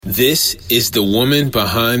This is The Woman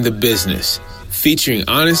Behind the Business, featuring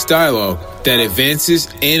honest dialogue that advances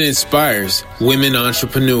and inspires women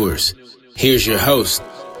entrepreneurs. Here's your host,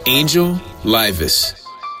 Angel Livas.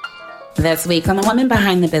 This week on The Woman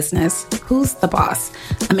Behind the Business, who's the boss?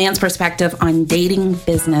 A man's perspective on dating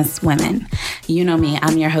business women. You know me,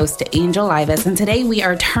 I'm your host, Angel Livas, and today we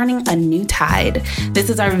are turning a new tide. This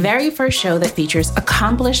is our very first show that features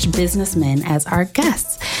accomplished businessmen as our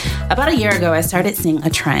guests. About a year ago, I started seeing a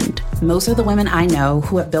trend. Most of the women I know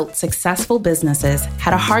who have built successful businesses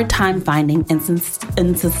had a hard time finding and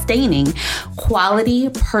sustaining quality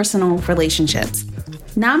personal relationships.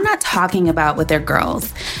 Now, I'm not talking about with their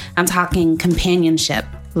girls. I'm talking companionship,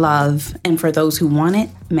 love, and for those who want it,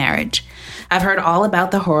 marriage. I've heard all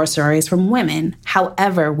about the horror stories from women.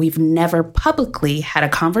 However, we've never publicly had a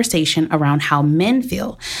conversation around how men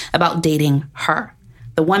feel about dating her.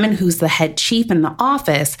 The woman who's the head chief in the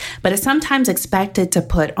office, but is sometimes expected to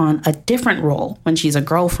put on a different role when she's a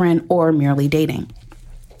girlfriend or merely dating.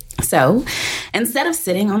 So, instead of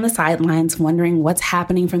sitting on the sidelines wondering what's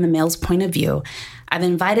happening from the male's point of view, I've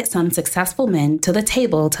invited some successful men to the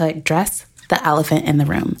table to address the elephant in the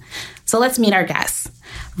room. So let's meet our guests.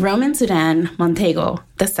 Roman Sudan Montagueo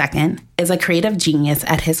II is a creative genius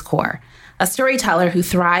at his core, a storyteller who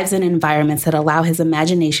thrives in environments that allow his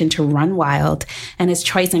imagination to run wild and his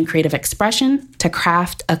choice in creative expression to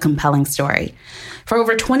craft a compelling story. For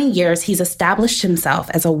over 20 years, he's established himself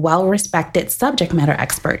as a well-respected subject matter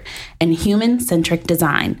expert in human-centric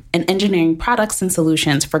design and engineering products and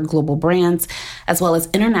solutions for global brands, as well as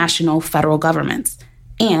international federal governments.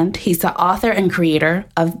 And he's the author and creator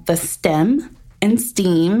of the S.T.E.A.M and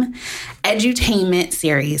S.T.E.A.M edutainment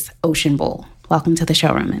series, Ocean Bowl. Welcome to the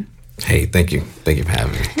show, Roman. Hey, thank you. Thank you for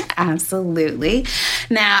having me. Absolutely.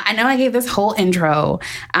 Now, I know I gave this whole intro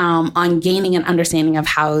on gaining an understanding of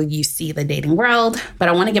how you see the dating world, but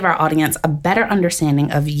I want to give our audience a better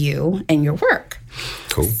understanding of you and your work.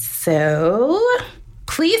 Cool. So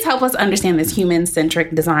please help us understand this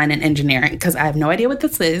human-centric design and engineering, because I have no idea what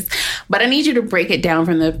this is, but I need you to break it down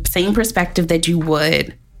from the same perspective that you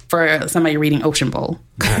would for somebody reading Ocean Bowl.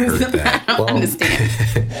 I heard that. I don't understand.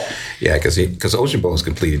 Yeah, because Ocean Bowl is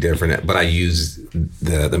completely different, but I use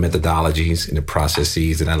the methodologies and the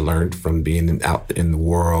processes that I learned from being out in the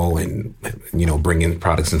world and, bringing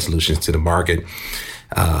products and solutions to the market.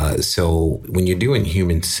 So when you're doing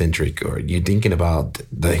human-centric, or you're thinking about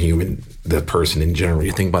the person in general,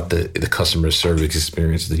 you think about the customer service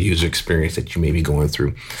experience, the user experience that you may be going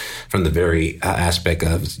through, from the very aspect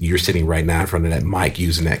of you're sitting right now in front of that mic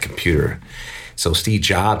using that computer. So Steve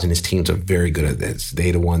Jobs and his teams are very good at this.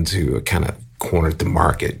 They're the ones who kind of cornered the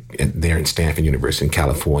market there in Stanford University in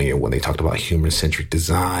California when they talked about human-centric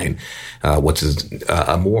design, which is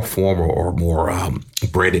a more formal or more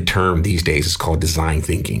braided term these days. It's called design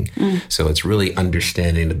thinking. So it's really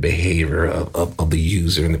understanding the behavior of the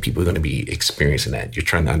user and the people who are going to be experiencing that. You're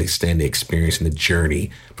trying to understand the experience and the journey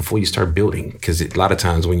before you start building, because a lot of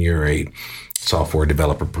times when you're a software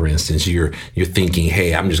developer, for instance, you're thinking,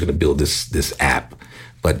 hey, I'm just going to build this app,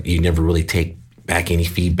 but you never really take back any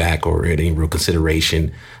feedback or any real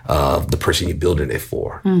consideration of the person you're building it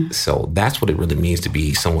for. So that's what it really means to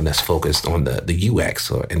be someone that's focused on the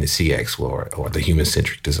UX and the CX or the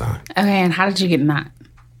human-centric design. Okay, and how did you get in that?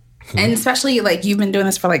 And especially, you've been doing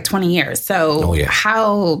this for 20 years. So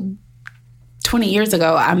how 20 years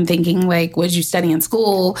ago, I'm thinking, what did you study in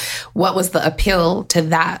school? What was the appeal to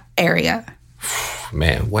that area?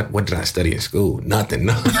 Man, what did I study in school? Nothing.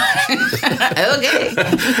 No. Okay.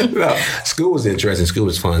 No, school was interesting. School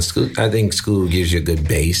was fun. I think school gives you a good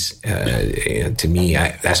base. And to me,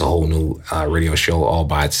 that's a whole new radio show all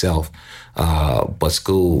by itself. But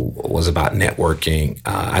school was about networking.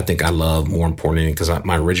 I think I love, more importantly, because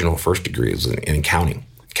my original first degree was in accounting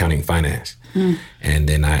and finance. And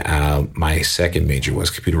then my second major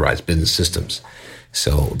was computerized business systems.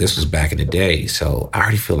 So this was back in the day. So I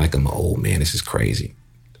already feel like I'm an old man. This is crazy.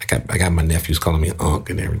 I got my nephews calling me Unc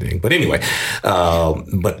and everything. But anyway,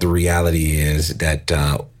 but the reality is that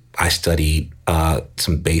I studied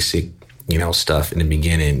some basic, stuff in the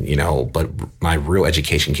beginning, but my real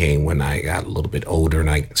education came when I got a little bit older and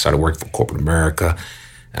I started working for corporate America.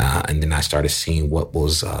 And then I started seeing what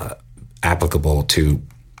was applicable to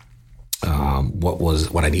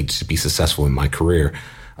what I needed to be successful in my career.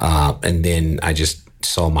 And then I just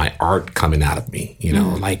saw my art coming out of me,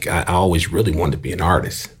 I always really wanted to be an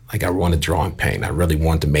artist. I wanted to draw and paint. I really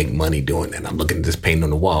wanted to make money doing that. I'm looking at this painting on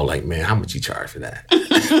the wall man, how much you charge for that?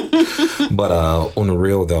 But on the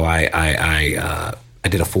real, though, I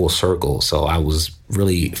did a full circle. So I was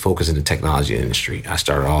really focused in the technology industry. I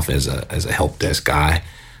started off as a help desk guy.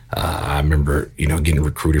 I remember, getting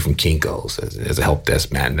recruited from Kinko's as a help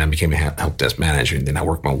desk man, and I became a help desk manager, and then I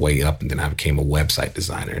worked my way up, and then I became a website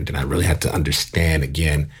designer, and then I really had to understand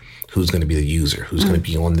again who's going to be the user, who's going to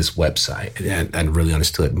be on this website, and I really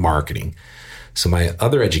understood marketing. So my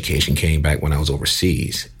other education came back when I was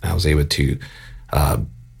overseas. I was able to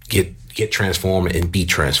get transformed and be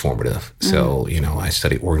transformative. So I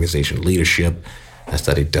studied organizational leadership. I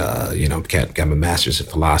studied, got my master's in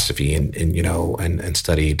philosophy and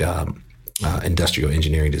studied industrial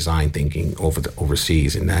engineering design thinking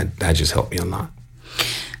overseas. And that just helped me a lot.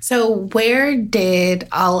 So where did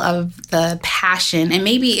all of the passion, and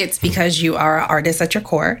maybe it's because you are an artist at your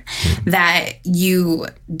core, that you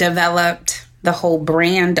developed the whole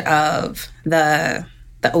brand of the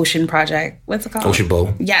Ocean Project? What's it called? Ocean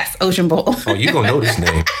Bowl. Yes, Ocean Bowl. Oh, you going to know this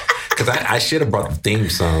name. Because I should have brought the theme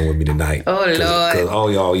song with me tonight. Oh, Lord. Oh,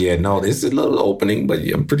 y'all, yeah. No, this is a little opening, but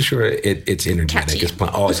I'm pretty sure it's energetic. Catchy.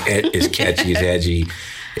 It's catchy, it's edgy.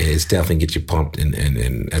 It's definitely get you pumped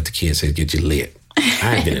and as the kids say, get you lit.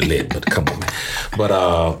 I ain't getting lit, but come on, man.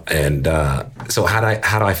 But so how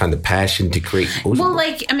do I find the passion to create Ocean Bowl?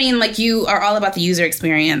 Well, you are all about the user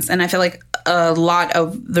experience, and I feel like a lot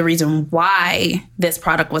of the reason why this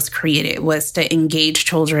product was created was to engage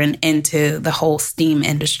children into the whole STEAM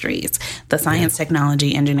industries, the science,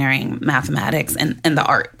 technology, engineering, mathematics, and the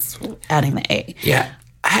arts, adding the A. Yeah.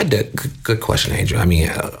 I had to, good question, Angel. I mean,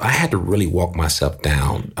 I had to really walk myself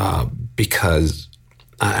down because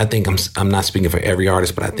I think I'm not speaking for every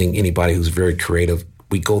artist, but I think anybody who's very creative,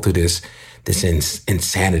 we go through this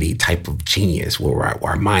insanity type of genius where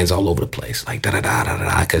our mind's all over the place, like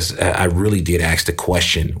da-da-da-da-da-da. Because I really did ask the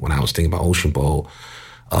question when I was thinking about Ocean Bowl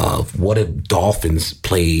of what if dolphins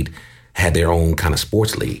had their own kind of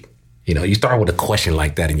sports league? You start with a question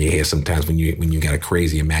like that in your head sometimes when you got a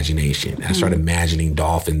crazy imagination. I started imagining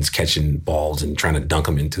dolphins catching balls and trying to dunk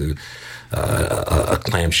them into a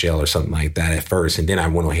clamshell or something like that at first. And then I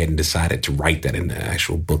went ahead and decided to write that in the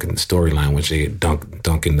actual book and the storyline, which they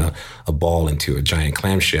dunking a ball into a giant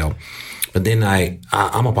clamshell. But then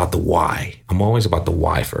I'm about the why. I'm always about the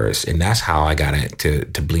why first. And that's how I got to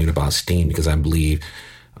believing about STEAM, because I believe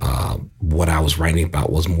what I was writing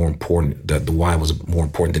about was more important. The why was more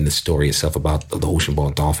important than the story itself about the Ocean Bowl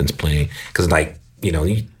Dolphins playing. Because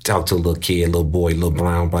you talk to a little kid, little boy, little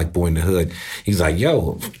brown black boy in the hood. He's like,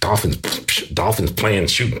 "Yo, dolphins playing,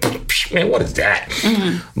 shooting, man, what is that?"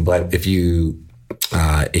 Mm-hmm. But if you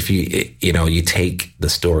take the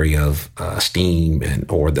story of STEAM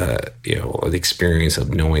or the experience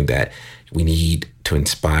of knowing that we need to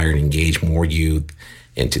inspire and engage more youth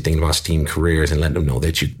into thinking about STEAM careers and letting them know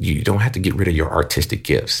that you don't have to get rid of your artistic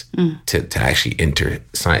gifts to actually enter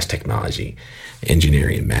science, technology,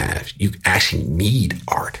 engineering, and math. You actually need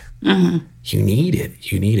art. Mm-hmm. You need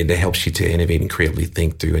it. You need it. That helps you to innovate and creatively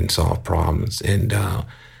think through and solve problems. And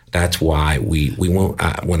that's why we won't.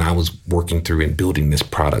 When I was working through and building this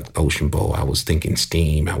product, Ocean Bowl, I was thinking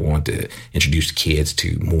STEAM. I wanted to introduce kids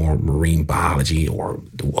to more marine biology or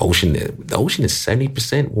the ocean. The ocean is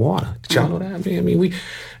 70% water. Did y'all know that? I mean, we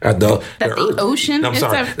the ocean. No, I'm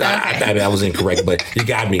sorry, I was incorrect, but you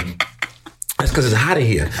got me. That's because it's hot in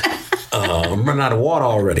here. I'm running out of water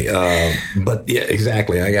already. But yeah,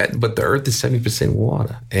 exactly. But the Earth is 70%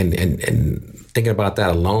 water, and thinking about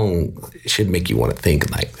that alone should make you want to think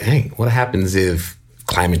like, hey, what happens if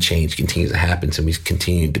climate change continues to happen and we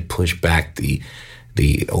continue to push back the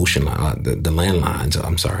ocean line, the land lines?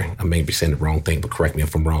 I'm sorry, I may be saying the wrong thing, but correct me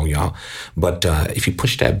if I'm wrong, y'all. But if you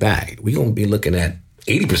push that back, we're going to be looking at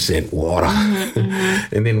 80% water.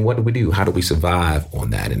 Mm-hmm. And then what do we do? How do we survive on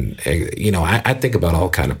that? And, I think about all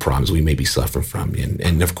kind of problems we may be suffering from.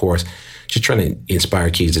 And of course, just trying to inspire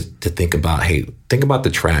kids to think about, hey, think about the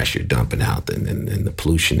trash you're dumping out and the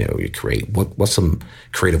pollution that we create. What's some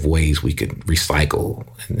creative ways we could recycle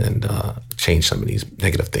and change some of these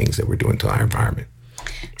negative things that we're doing to our environment?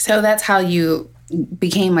 So that's how you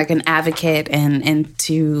became like an advocate and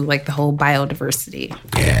into like the whole biodiversity.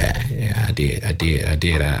 Yeah, I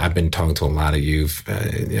did. I've been talking to a lot of youth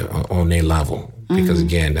on their level because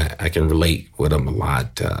again, I can relate with them a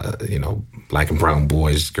lot. Black and brown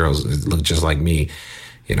boys, girls look just like me.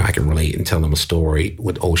 I can relate and tell them a story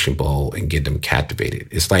with Ocean Bowl and get them captivated.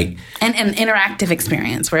 It's like an interactive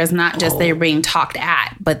experience, whereas not just they're being talked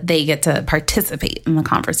at, but they get to participate in the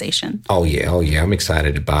conversation. Oh yeah. I'm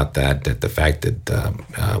excited about that. That the fact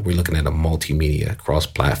that we're looking at a multimedia,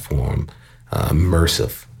 cross-platform,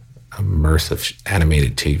 immersive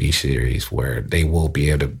animated TV series where they will be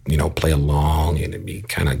able to play along and it be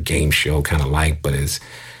kind of game show kind of like, but it's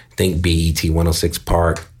think BET 106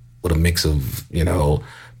 Park with a mix of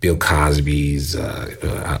Bill Cosby's.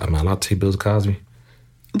 Am I allowed to say Bill Cosby?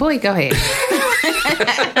 Boy, go ahead.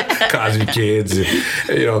 Cosby Kids,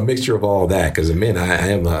 a mixture of all that. Because man,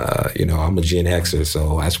 I'm a Gen Xer,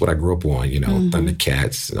 so that's what I grew up on.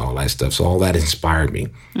 Thundercats and all that stuff. So all that inspired me.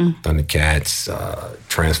 Thundercats,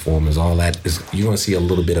 Transformers, all that. You're going to see a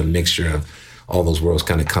little bit of mixture of all those worlds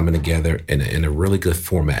kind of coming together in a really good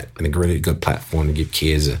format and a really good platform to give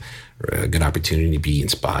kids a good opportunity to be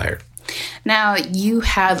inspired. Now, you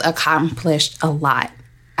have accomplished a lot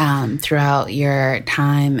throughout your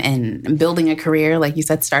time and building a career, like you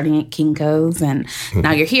said, starting at Kinko's, and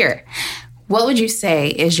now you're here. What would you say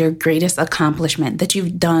is your greatest accomplishment that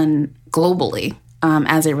you've done globally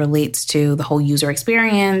as it relates to the whole user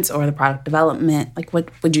experience or the product development? Like, what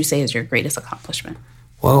would you say is your greatest accomplishment?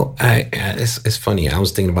 Well, it's funny. I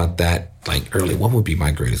was thinking about that like early. What would be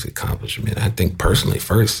my greatest accomplishment? I think personally,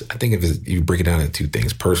 first, I think if you break it down into two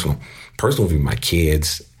things, personal would be my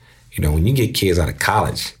kids. When you get kids out of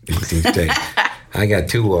college these days, I got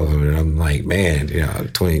two of them, and I'm like, man,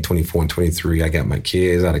 20, 24, and 23, I got my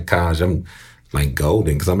kids out of college. I'm like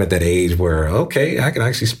golden because I'm at that age where, okay, I can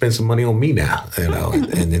actually spend some money on me now,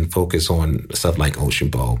 and then focus on stuff like Ocean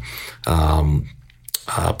Bowl.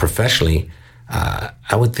 Professionally,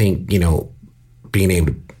 I would think, being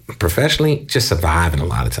able to professionally just surviving a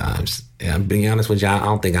lot of times. And I'm being honest with you, I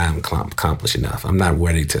don't think I'm accomplished enough. I'm not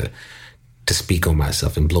ready to speak on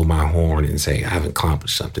myself and blow my horn and say I've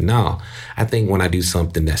accomplished something. No, I think when I do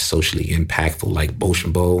something that's socially impactful, like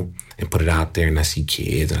Ocean Bowl, and put it out there, and I see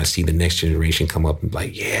kids and I see the next generation come up and be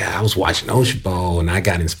like, yeah, I was watching Ocean Bowl and I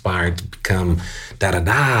got inspired to become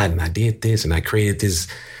da-da-da, and I did this and I created this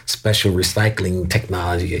special recycling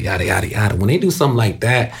technology, yada, yada, yada. When they do something like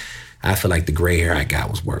that, I feel like the gray hair I got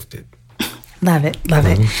was worth it. Love it. Love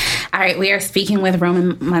it. All right. We are speaking with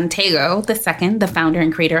Roman Montagueo II, the founder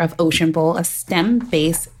and creator of Ocean Bowl, a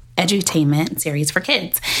STEM-based edutainment series for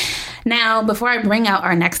kids. Now, before I bring out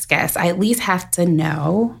our next guest, I at least have to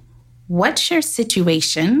know, what's your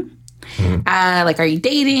situation? Like, are you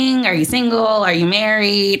dating? Are you single? Are you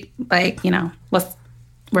married? Like,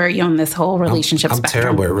 where are you on this whole relationship spectrum? I'm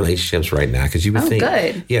terrible at relationships right now because you would think,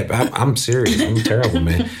 good. Yeah, I'm serious. I'm terrible,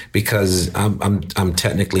 man, because I'm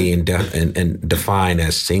technically defined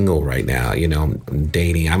as single right now. I'm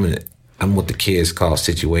dating. I'm what the kids call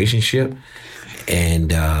situationship,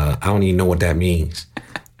 and I don't even know what that means.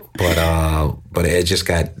 But it just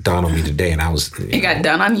got done on me today, and I was. It got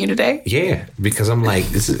done on you today? Yeah, because I'm like,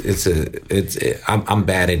 I'm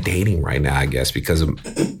bad at dating right now, I guess, because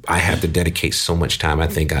I have to dedicate so much time. I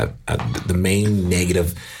think the main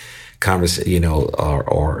negative conversation,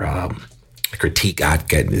 or critique I've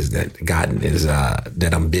gotten is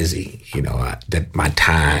that I'm busy. That my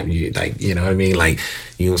time, you know what I mean? Like,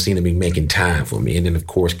 you don't seem to be making time for me. And then, of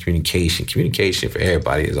course, communication for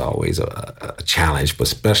everybody is always a challenge, but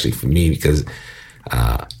especially for me because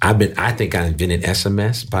I think I invented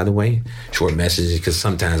SMS, by the way, short messages, because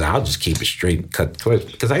sometimes I'll just keep it straight and cut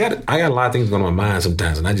because I got a lot of things going on in my mind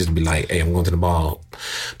sometimes, and I just be like, hey, I'm going to the mall.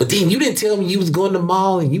 But then you didn't tell me you was going to the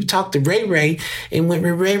mall, and you talked to Ray Ray and went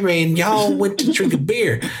with Ray Ray, and y'all went to drink a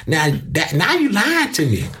beer. Now you lied to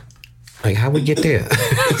me. Like, how we get there?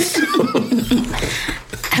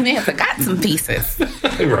 I may have forgot some pieces.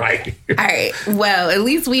 Right. All right. Well, at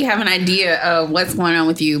least we have an idea of what's going on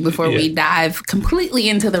with you before we dive completely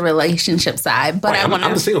into the relationship side. But right,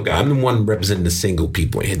 I'm the single guy. I'm the one representing the single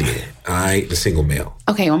people in here. All right, the single male.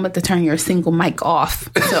 Okay, I'm about to turn your single mic off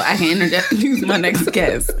so I can introduce my next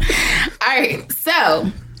guest. All right.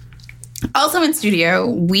 So, also in studio,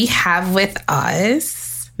 we have with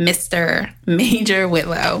us Mr. Major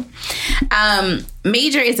Whitlow.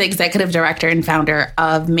 Major is the executive director and founder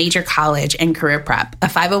of Major College and Career Prep, a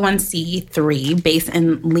 501c3 based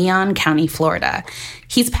in Leon County, Florida.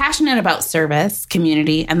 He's passionate about service,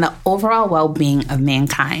 community, and the overall well-being of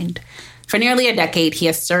mankind. For nearly a decade, he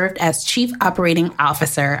has served as chief operating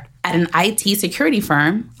officer at an IT security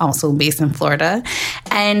firm, also based in Florida.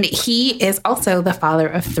 And he is also the father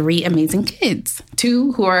of 3 amazing kids,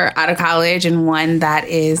 2 who are out of college and 1 that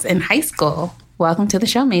is in high school. Welcome to the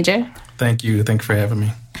show, Major. Thank you. Thank you for having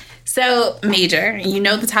me. So, Major, you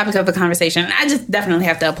know the topic of the conversation. I just definitely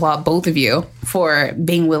have to applaud both of you for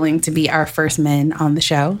being willing to be our first men on the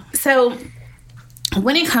show. So,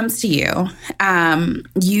 when it comes to you,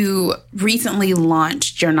 you recently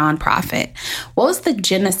launched your nonprofit. What was the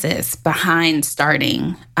genesis behind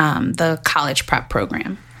starting the college prep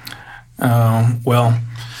program? Well,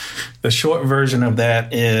 the short version of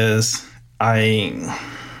that is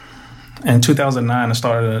in 2009, I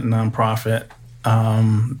started a nonprofit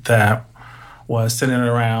that was centered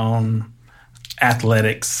around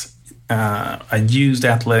athletics I used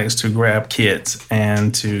athletics to grab kids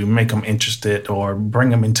and to make them interested or bring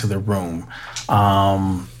them into the room,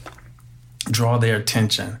 draw their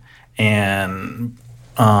attention. And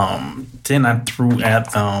then I threw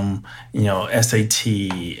at them, SAT,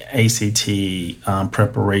 ACT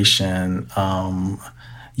preparation,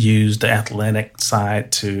 used the athletic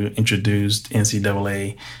side to introduce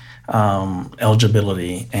NCAA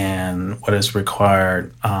eligibility and what is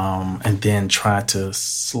required, and then try to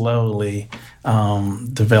slowly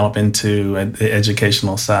develop into the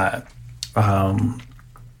educational side.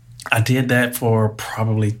 I did that for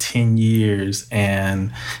probably 10 years,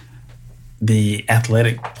 and the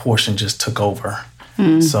athletic portion just took over.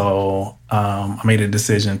 So I made a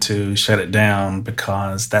decision to shut it down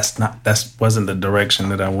because that wasn't the direction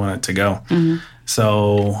that I wanted to go.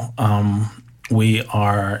 So we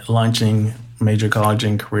are launching Major College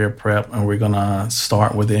and Career Prep, and we're going to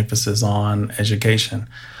start with emphasis on education,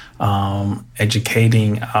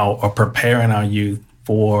 educating or preparing our youth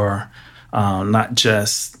for not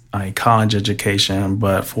just a college education,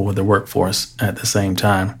 but for the workforce at the same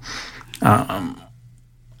time.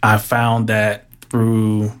 I found that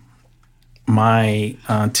through my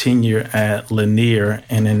tenure at Lanier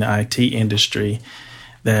and in the IT industry,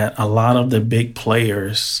 that a lot of the big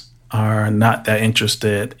players are not that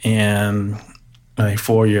interested in a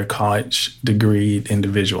 4-year college degreed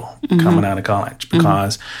individual coming out of college,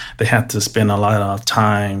 because they have to spend a lot of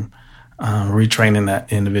time retraining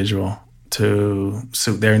that individual to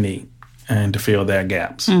suit their need and to fill their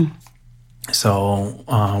gaps. So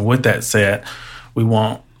with that said, we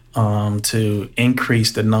want to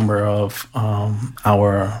increase the number of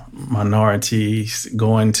our minorities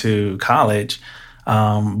going to college,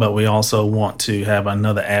 but we also want to have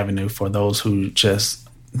another avenue for those who just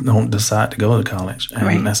don't decide to go to college.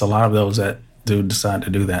 And that's a lot of those that do decide to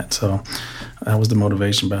do that. So that was the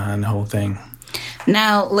motivation behind the whole thing.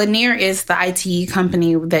 Now, Lanier is the IT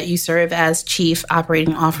company that you serve as chief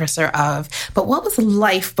operating officer of. But what was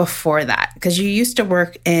life before that? Because you used to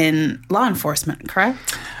work in law enforcement, correct?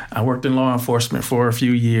 I worked in law enforcement for a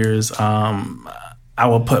few years. I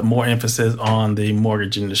will put more emphasis on the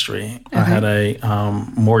mortgage industry. I had a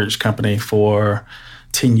mortgage company for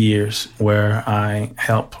 10 years where I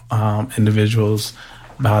help individuals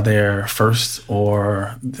buy their first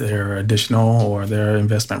or their additional or their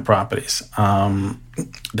investment properties.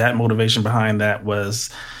 That motivation behind that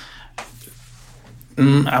was,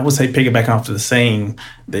 I would say, piggybacking off to the saying,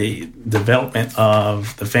 the development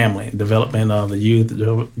of the family, development of the youth,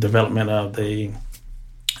 development of the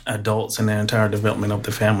adults, and the entire development of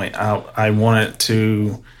the family. I wanted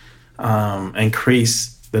to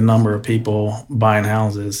increase the number of people buying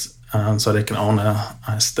houses so they can own a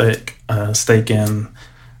stake in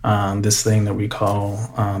this thing that we call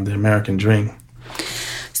the American dream.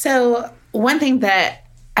 So one thing that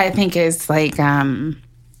I think is pretty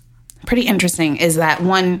interesting is that,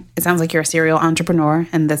 one, it sounds like you're a serial entrepreneur,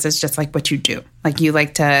 and this is just like what you do. Like, you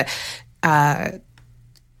like to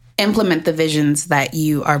implement the visions that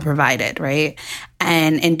you are provided, right?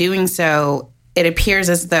 And in doing so, it appears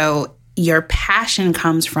as though your passion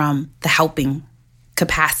comes from the helping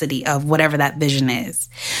capacity of whatever that vision is.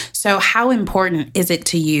 So how important is it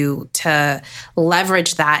to you to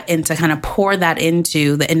leverage that and to kind of pour that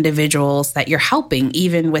into the individuals that you're helping,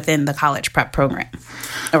 even within the college prep program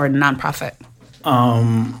or nonprofit?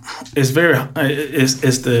 It's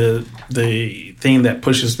the thing that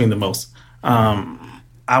pushes me the most.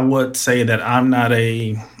 I would say that I'm not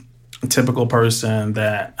a typical person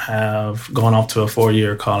that have gone off to a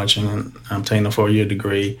 4-year college and obtained a 4-year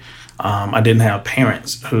degree. I didn't have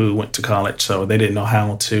parents who went to college, so they didn't know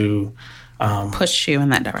how to push you in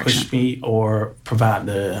that direction, push me, or provide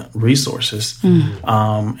the resources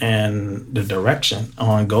and the direction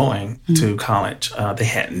on going to college. They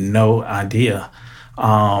had no idea.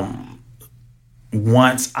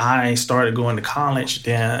 Once I started going to college,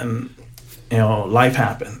 then life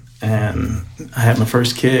happened, and I had my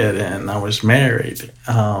first kid, and I was married.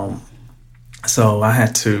 So I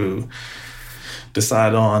had to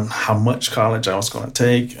decide on how much college I was going to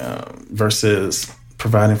take versus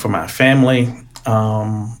providing for my family.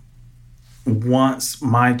 Once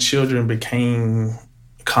my children became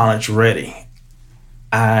college ready,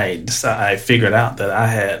 I figured out that I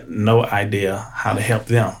had no idea how to help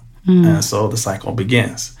them. And so the cycle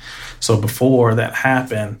begins. So before that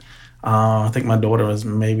happened, I think my daughter was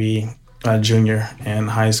maybe a junior in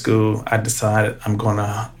high school. I decided I'm going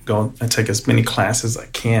to go and take as many classes as I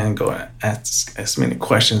can, go and ask as many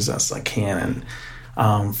questions as I can,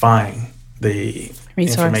 and find the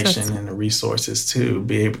information and the resources to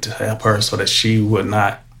be able to help her so that she would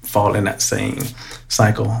not fall in that same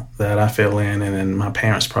cycle that I fell in, and then my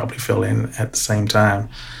parents probably fell in at the same time.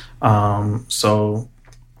 So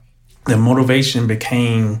the motivation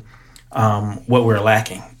became what we're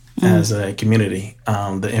lacking as a community,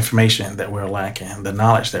 the information that we're lacking, the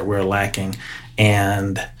knowledge that we're lacking,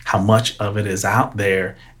 and how much of it is out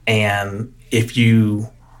there. And if you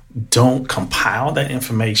don't compile that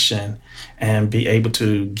information and be able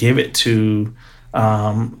to give it to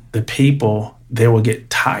the people, they will get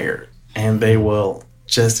tired and they will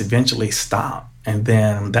just eventually stop. And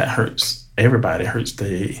then that hurts everybody. It hurts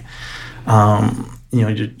the,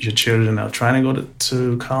 your children are trying to go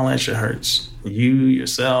to college. It hurts you,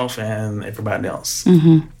 yourself, and everybody else.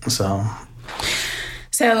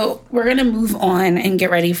 So we're going to move on and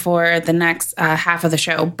get ready for the next half of the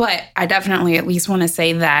show. But I definitely at least want to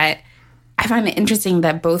say that I find it interesting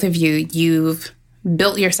that both of you've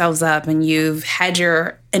built yourselves up and you've had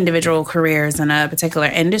your individual careers in a particular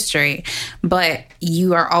industry, but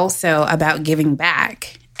you are also about giving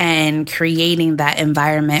back and creating that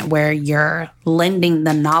environment where you're lending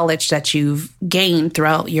the knowledge that you've gained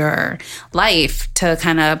throughout your life to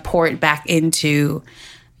kind of pour it back into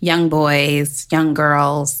young boys, young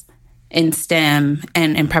girls in STEM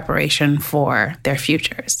and in preparation for their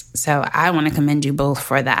futures. So I want to commend you both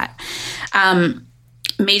for that.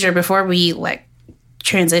 Major, before we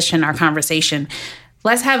transition our conversation,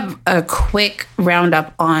 let's have a quick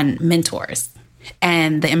roundup on mentors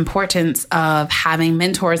and the importance of having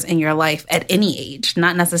mentors in your life at any age,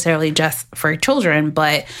 not necessarily just for children,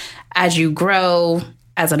 but as you grow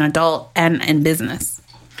as an adult and in business.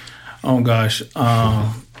 Oh, gosh.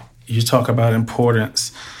 You talk about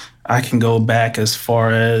importance. I can go back as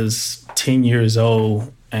far as 10 years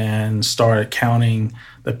old and started counting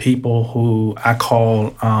the people who I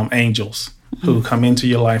call angels, who come into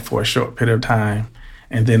your life for a short period of time,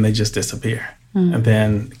 and then they just disappear. And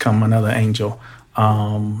then come another angel,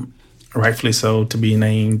 rightfully so, to be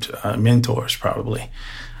named mentors, probably.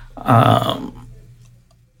 Out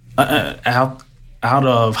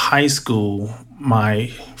of high school, my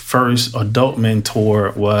first adult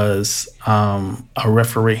mentor was a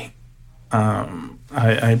referee.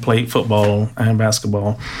 I played football and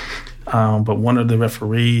basketball, but one of the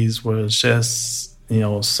referees was just,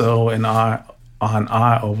 so in awe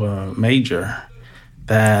of a major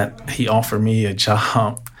that he offered me a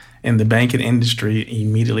job in the banking industry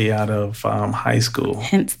immediately out of high school.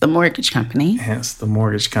 Hence the mortgage company.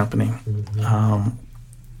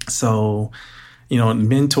 So,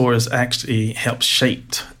 mentors actually helped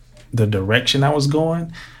shape the direction I was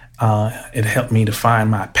going. It helped me to find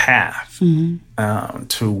my path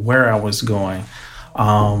to where I was going.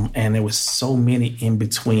 And there was so many in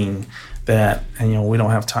between that, and we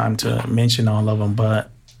don't have time to mention all of them, but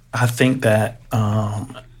I think that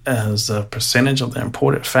as a percentage of the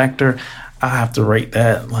important factor, I have to rate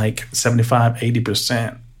that like 75,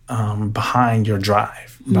 80% behind your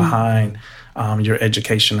drive, behind your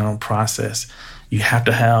educational process. You have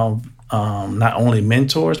to have not only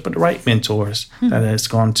mentors, but the right mentors that is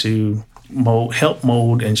going to help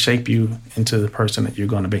mold and shape you into the person that you're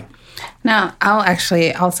going to be. Now, I'll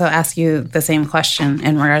actually also ask you the same question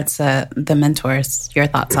in regards to the mentors, your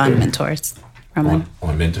thoughts on mentors, Roman.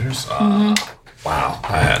 On mentors? Wow.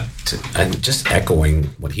 And just echoing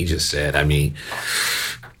what he just said, I mean,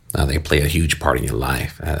 they play a huge part in your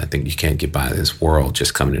life. I think you can't get by this world,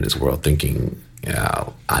 just coming in this world thinking,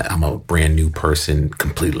 I'm a brand new person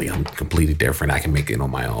completely. I'm completely different. I can make it on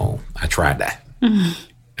my own. I tried that.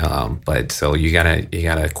 But so you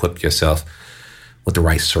gotta equip yourself with the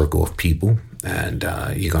right circle of people, and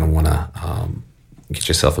you're gonna want to get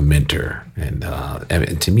yourself a mentor. And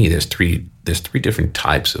to me, there's three different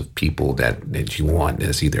types of people that you want.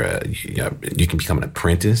 There's either you can become an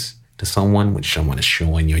apprentice to someone, when someone is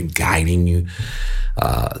showing you and guiding you.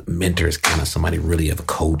 Mentor is kind of somebody really of a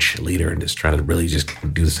coach, leader, and just try to really just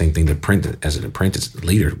do the same thing as an apprentice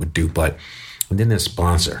leader would do. But then there's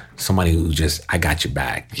sponsor, somebody who just, I got your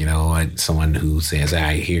back, someone who says,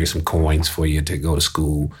 here's some coins for you to go to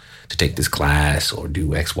school, to take this class or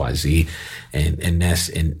do X, Y, Z. And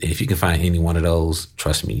if you can find any one of those,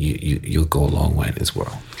 trust me, you'll go a long way in this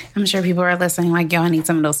world. I'm sure people are listening like, yo, I need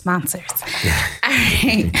some of those sponsors.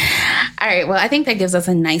 All right. Well, I think that gives us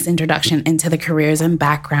a nice introduction into the careers and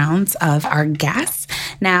backgrounds of our guests.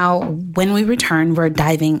 Now, when we return, we're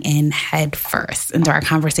diving in head first into our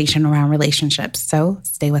conversation around relationships. So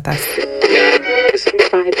stay with us.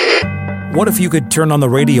 What if you could turn on the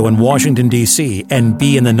radio in Washington, D.C. and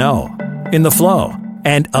be in the know, in the flow,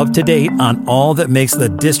 and up to date on all that makes the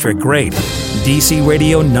district great? DC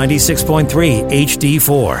Radio 96.3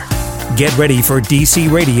 HD4. Get ready for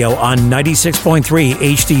DC Radio on 96.3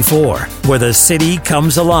 HD4, where the city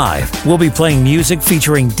comes alive. We'll be playing music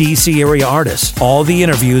featuring DC area artists, all the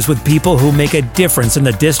interviews with people who make a difference in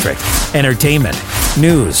the district, entertainment,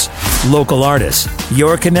 news, local artists,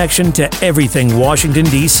 your connection to everything Washington,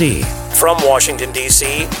 D.C. From Washington,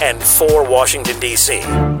 D.C. and for Washington, D.C.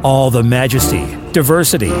 All the majesty,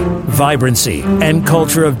 diversity, vibrancy, and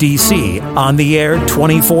culture of D.C. on the air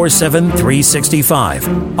 24/7,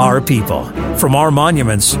 365. Our people, from our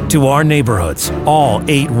monuments to our neighborhoods, all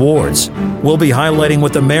 8 wards. We'll be highlighting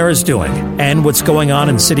what the mayor is doing and what's going on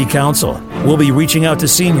in city council. We'll be reaching out to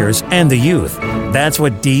seniors and the youth. That's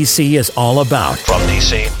what D.C. is all about. From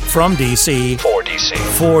D.C. From D.C. For D.C.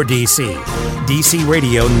 For D.C. DC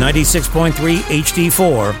Radio 96.3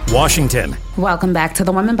 HD4, Washington. Welcome back to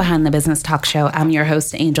the Woman Behind the Business Talk Show. I'm your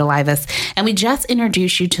host, Angel Livas, and we just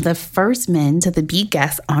introduced you to the first men to be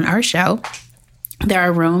guests on our show. There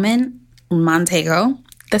are Roman Montagueo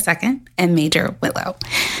II and Major Whitlow,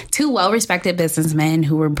 2 well-respected businessmen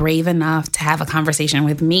who were brave enough to have a conversation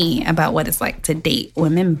with me about what it's like to date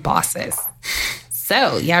women bosses.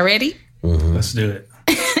 So, y'all ready? Mm-hmm. Let's do it.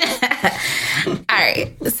 All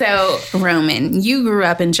right. So, Roman, you grew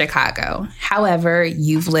up in Chicago. However,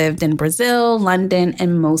 you've lived in Brazil, London,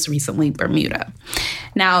 and most recently, Bermuda.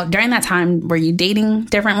 Now, during that time, were you dating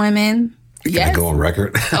different women? Can I go on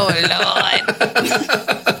record? Oh, Lord.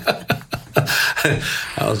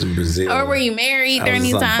 I was in Brazil. Or were you married during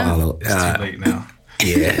these times? It's too late now.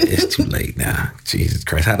 Yeah, it's too late now. Jesus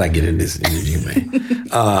Christ. How did I get in this interview,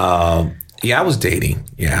 man? Yeah, I was dating.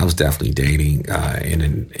 Yeah, I was definitely dating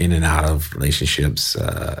in and out of relationships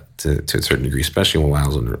to a certain degree, especially when I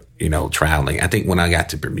was traveling. I think when I got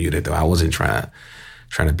to Bermuda, though, I wasn't trying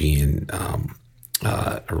to be in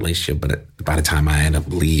a relationship. But by the time I ended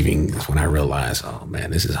up leaving, that's when I realized, oh man,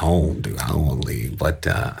 this is home, dude. I don't want to leave. But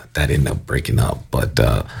that ended up breaking up. But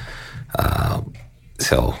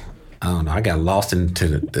so. I don't know. I got lost into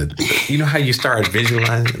the you know how you start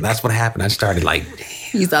visualizing? That's what happened. I started like...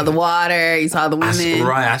 You saw the water. You saw the women.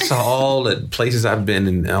 I saw all the places I've been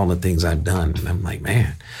and all the things I've done. And I'm like,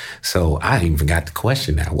 man. So I even forgot the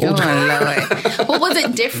question now. Lord. Well, was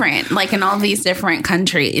it different? Like in all these different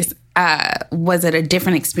countries, was it a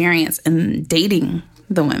different experience in dating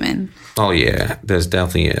the women? Oh, yeah. There's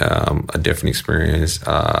definitely a different experience.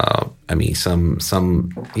 I mean, some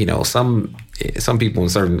people in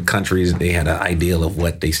certain countries, they had an ideal of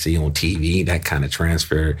what they see on TV, that kind of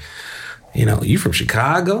transfer. You from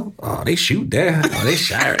Chicago? Oh, they shoot there. Oh, they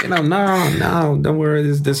shot. No, don't worry.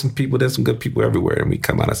 There's some people. There's some good people everywhere, and we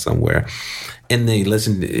come out of somewhere. And they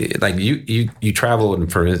listen. Like you travel, and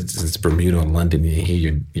for instance, Bermuda or London, you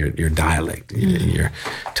hear your dialect, your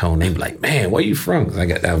tone. They be like, "Man, where you from?" 'Cause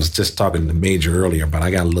I was just talking to Major earlier, but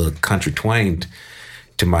I got a little country twang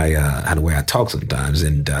to my the way I talk sometimes,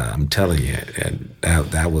 and I'm telling you, and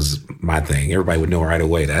that was my thing. Everybody would know right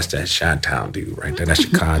away. That's that Chi-Town dude right there. That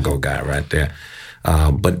Chicago guy right there.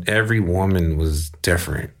 But every woman was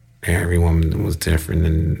different. Every woman was different,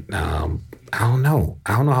 and I don't know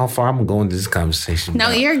how far I'm going to this conversation.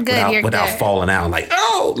 No, you're good. Without falling out, like,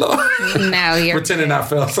 oh Lord. No, you're pretending good. I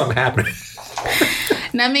felt something happening.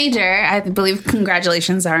 Now, Major, I believe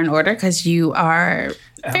congratulations are in order because you are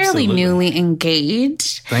fairly newly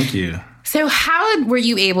engaged. Thank you. So how were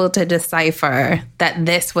you able to decipher that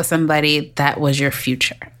this was somebody that was your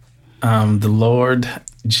future? The Lord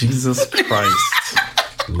Jesus Christ.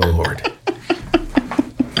 Lord.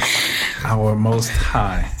 Our Most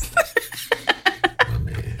High. Oh,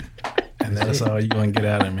 man. And that's all you're going to get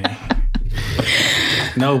out of me.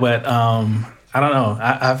 No, but I don't know.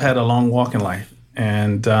 I've had a long walk in life.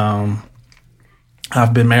 And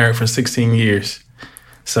I've been married for 16 years.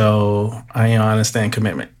 So I understand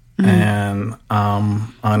commitment. Mm-hmm. And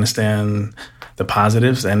I understand the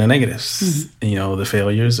positives and the negatives, mm-hmm. The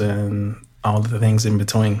failures and all the things in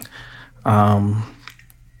between. I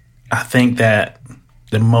think that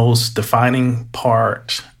the most defining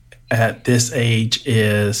part at this age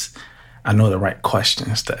is I know the right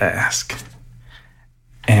questions to ask.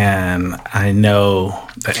 And I know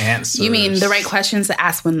the answers. You mean the right questions to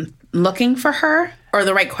ask when looking for her, or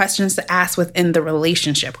the right questions to ask within the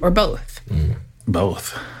relationship, or both?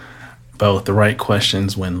 Both. The right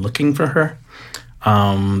questions when looking for her.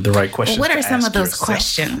 The right questions. What are some of those yourself.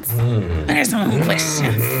 Questions? What are some of the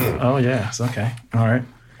questions? Oh yes. Okay. All right.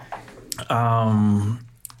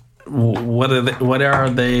 What are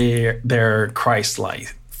their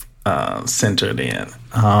Christ-like centered in?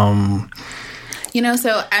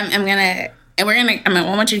 So I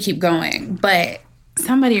want you to keep going, but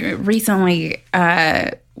somebody recently,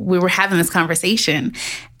 we were having this conversation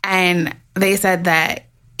and they said that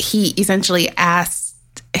he essentially asked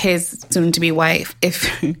his soon-to-be wife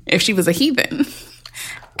if she was a heathen.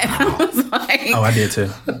 And I was like... Oh, I did too.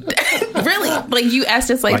 Really? Like, you asked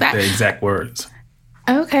us like that? The exact words.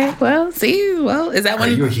 Okay, well, see, is that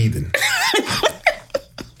one... You're a heathen.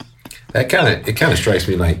 It kind of strikes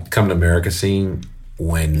me like Coming to America scene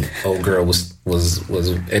when old girl was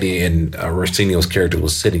Eddie and Arsenio's character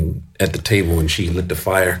was sitting at the table and she lit the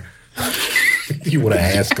fire. You would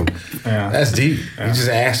have asked him. Yeah. That's deep. Yeah. You just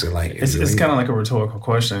ask her like. It's kind of like a rhetorical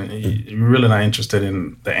question. You're really not interested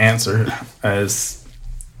in the answer as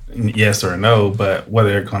yes or no, but what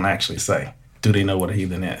they're going to actually say. Do they know what a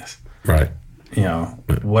heathen is? Right. You know,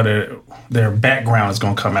 their background is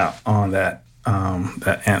going to come out on that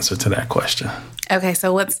answer to that question. Okay,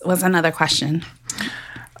 so what's another question?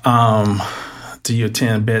 Do you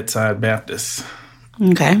attend Bedside Baptist?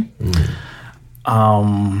 Okay.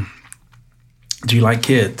 Do you like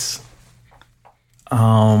kids?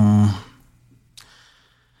 How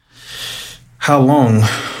long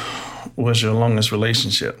was your longest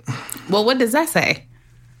relationship? Well, what does that say?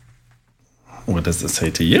 What does it say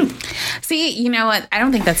to you? See, you know what? I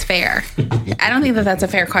don't think that's fair. I don't think that that's a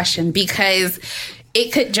fair question because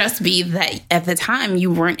it could just be that at the time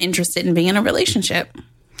you weren't interested in being in a relationship.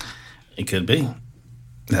 It could be.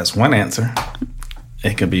 That's one answer.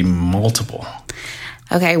 It could be multiple.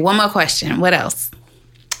 Okay, one more question. What else?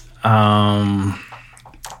 Let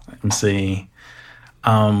me see.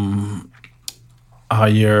 Are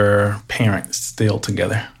your parents still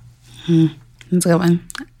together? That's a good one.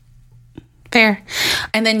 Fair.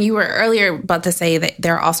 And then you were earlier about to say that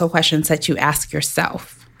there are also questions that you ask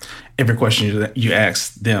yourself. Every question you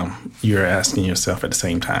ask them, you're asking yourself at the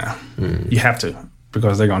same time. You have to,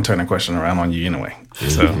 because they're going to turn the question around on you anyway.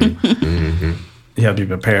 So you have to be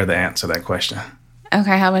prepared to answer that question.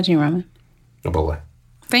 Okay, how about you, Roman? About what?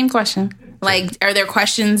 Same question. Like, are there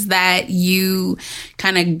questions that you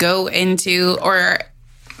kind of go into,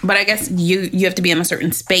 but I guess you have to be in a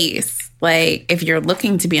certain space, like if you're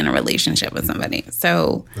looking to be in a relationship with somebody.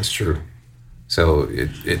 So that's true. So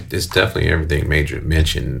it's definitely everything Major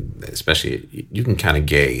mentioned, especially you can kind of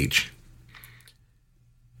gauge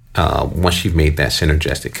once you've made that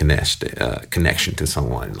synergistic connection to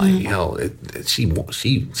someone, like she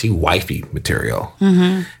wifey material,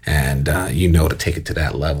 and to take it to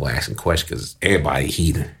that level, asking questions because everybody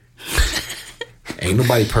heathen, ain't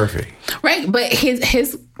nobody perfect, right? But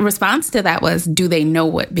his response to that was, "Do they know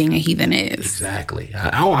what being a heathen is?" Exactly.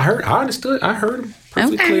 I understood. I heard him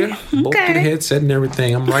perfectly clear, both to the headset and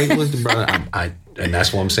everything. I'm right with the brother. And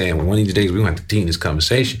that's what I'm saying. One of these days we're going to have to continue this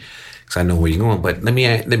conversation. I know where you're going, but let me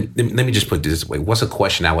just put it this way. What's a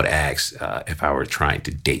question I would ask if I were trying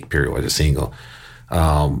to date, period, or as a single?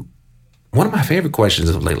 One of my favorite questions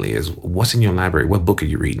of lately is, what's in your library? What book are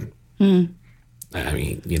you reading? I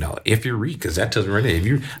mean, if you read, because that tells me right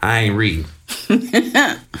there. I ain't reading.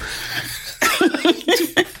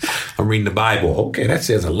 I'm reading the Bible. Okay, that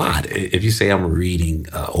says a lot. If you say I'm reading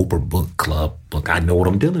Oprah Book Club book, I know what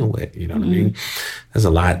I'm dealing with. You know what I mean? There's a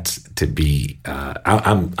lot to be.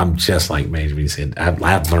 I'm just like Major said.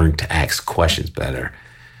 I've learned to ask questions better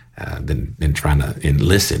than trying to and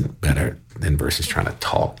listen better than versus trying to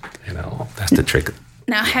talk. That's the trick.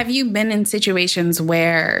 Now, have you been in situations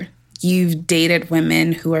where you've dated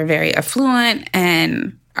women who are very affluent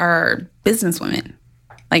and are businesswomen,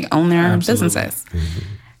 like own their own businesses?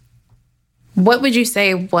 What would you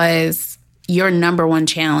say was your number one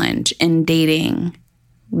challenge in dating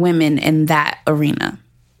women in that arena?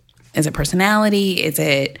 Is it personality? Is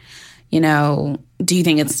it, do you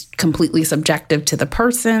think it's completely subjective to the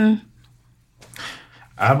person?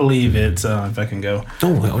 I believe it's, if I can go,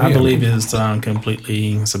 I believe it's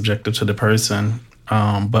completely subjective to the person.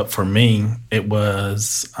 But for me, it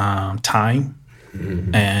was time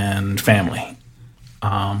and family.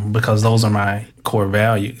 Because those are my core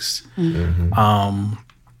values.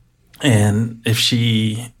 And if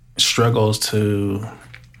she struggles to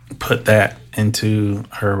put that into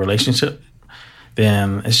her relationship,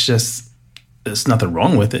 then it's nothing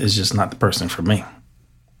wrong with it. It's just not the person for me.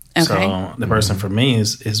 Okay. So the person for me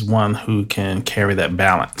is one who can carry that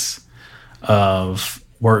balance of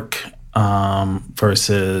work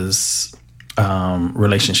versus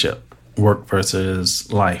relationship, work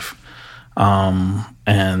versus life.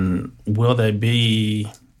 And will there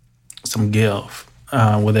be some give?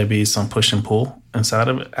 Will there be some push and pull inside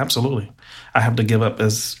of it? Absolutely. I have to give up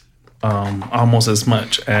as almost as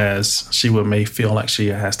much as she may feel like she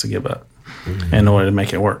has to give up in order to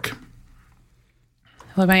make it work.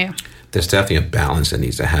 What about you? There's definitely a balance that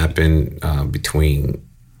needs to happen between,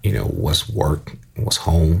 what's work and what's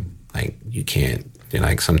home. Like you can't And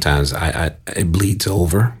like sometimes it bleeds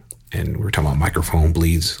over, and we were talking about microphone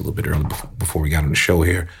bleeds a little bit earlier before we got on the show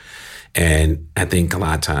here. And I think a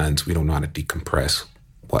lot of times we don't know how to decompress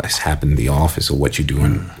what's happened in the office or what you're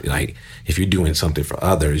doing. Like if you're doing something for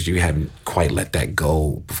others, you haven't quite let that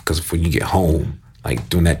go, because when you get home, like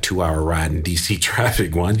doing that 2-hour ride in DC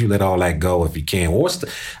traffic, why don't you let all that go if you can?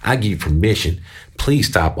 I give you permission. Please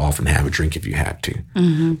stop off and have a drink if you have to.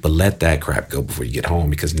 Mm-hmm. But let that crap go before you get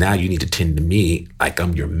home, because now you need to tend to me like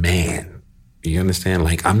I'm your man. You understand?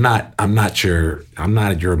 Like I'm not your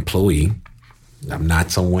employee. I'm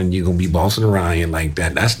not someone you're gonna be bossing around like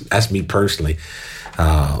that. That's me personally.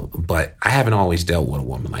 But I haven't always dealt with a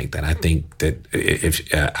woman like that. I think that if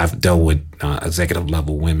I've dealt with executive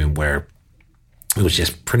level women where it was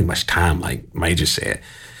just pretty much time, like Major said.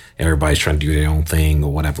 Everybody's trying to do their own thing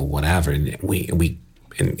or whatever. And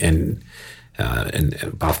and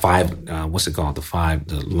about 5, what's it called? The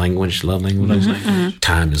love language. Mm-hmm.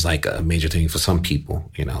 Time is like a major thing for some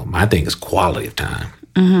people. You know, my thing is quality of time.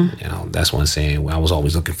 Mm-hmm. You know, that's what I'm saying. I was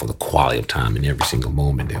always looking for the quality of time in every single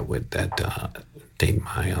moment there with that dating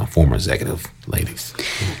my former executive ladies.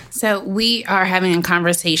 So we are having a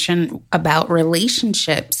conversation about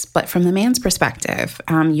relationships, but from the man's perspective.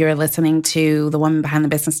 You're listening to the Woman Behind the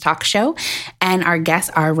Business talk show, and our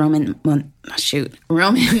guests are Roman Montego II.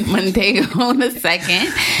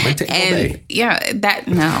 And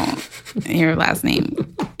your last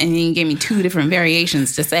name. And you gave me 2 different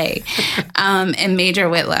variations to say. And Major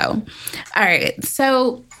Whitlow. All right.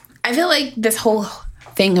 So I feel like this whole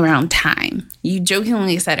thing around time, you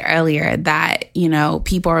jokingly said earlier that, you know,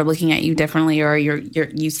 people are looking at you differently, or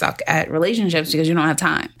you suck at relationships because you don't have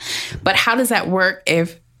time. But how does that work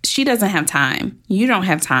if she doesn't have time, you don't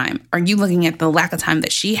have time? Are you looking at the lack of time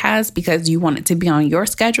that she has because you want it to be on your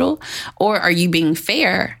schedule? Or are you being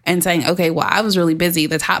fair and saying, okay, well, I was really busy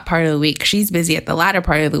the top part of the week, she's busy at the latter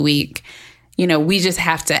part of the week, you know, we just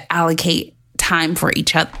have to allocate time for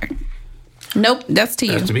each other? Nope, that's to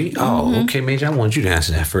you. That's to me? Oh, okay, Major. I want you to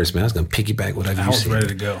answer that first, man. I was going to piggyback whatever you said. I was ready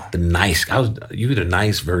to go. You the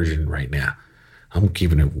nice version right now. I'm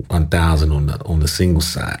keeping it 1,000 on the single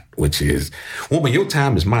side, which is, woman, your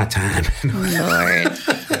time is my time. Lord.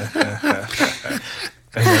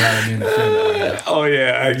 Oh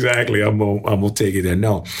yeah, exactly. I'm gonna take it there.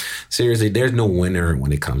 No, seriously, there's no winner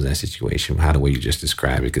when it comes to that situation. How the way you just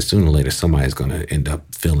described it, because sooner or later somebody's gonna end up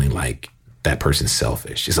feeling like that person's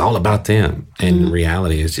selfish. It's all about them. And the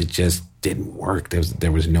reality is it just didn't work.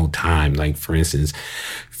 There was no time. Like, for instance,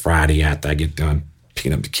 Friday after I get done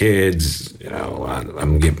picking up the kids, you know, I'm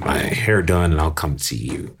going to get my hair done and I'll come see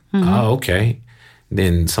you. Mm-hmm. Oh, okay.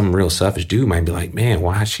 Then some real selfish dude might be like, man,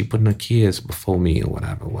 why is she putting her kids before me or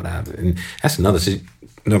whatever. And that's another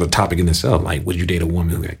topic in itself. Like, would you date a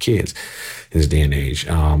woman who got kids in this day and age?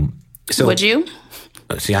 So would you?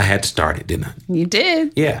 See, I had to start it, didn't I? You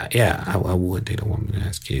did. Yeah. I would date a woman that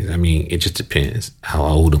has kids. I mean, it just depends how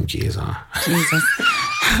old them kids are. Jesus.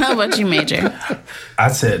 How about you, Major? I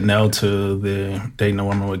said no to the dating a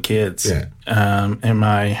woman with kids in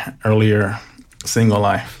my earlier single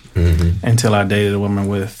life until I dated a woman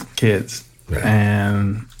with kids. Right.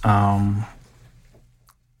 And I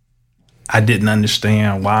didn't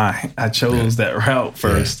understand why I chose that route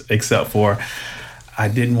first, except for I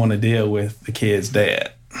didn't want to deal with the kid's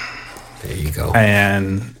dad. There you go.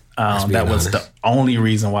 And that was the only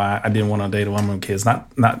reason why I didn't want to date a woman with kids.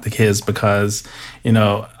 Not the kids, because, you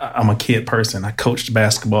know, I'm a kid person. I coached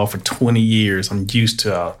basketball for 20 years. I'm used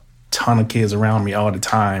to a ton of kids around me all the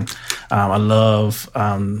time. I love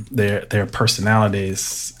their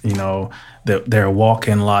personalities, you know, their walk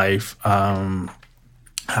in life,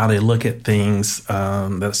 how they look at things.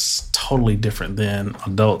 That's totally different than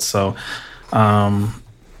adults. So,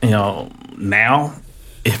 you know, now,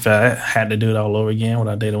 if I had to do it all over again, would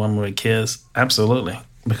I date a woman with kids? Absolutely.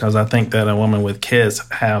 Because I think that a woman with kids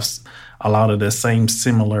has a lot of the same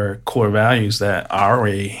similar core values that I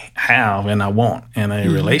already have and I want in a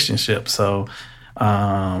relationship. So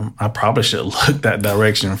I probably should look that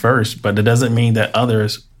direction first, but it doesn't mean that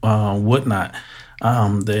others would not.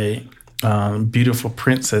 The beautiful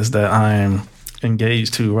princess that I'm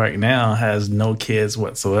engaged to right now has no kids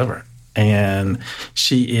whatsoever. And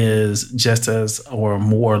she is just as or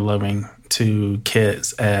more loving to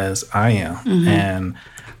kids as I am. Mm-hmm. And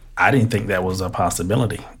I didn't think that was a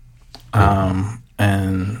possibility.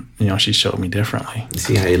 And, you know, she showed me differently. You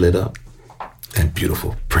see how you lit up? That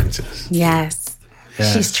beautiful princess. Yes.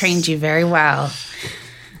 She's trained you very well.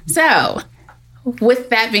 So, with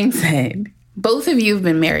that being said, both of you have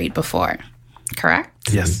been married before,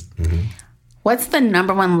 correct? Yes. Mm-hmm. What's the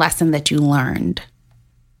number one lesson that you learned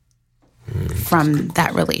from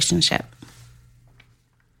that relationship?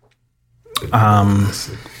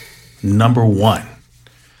 Number one.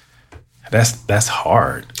 That's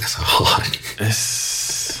hard. That's hard.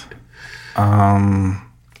 It's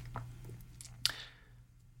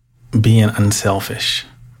being unselfish.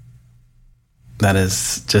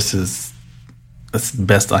 That's the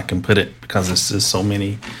best I can put it, because there's just so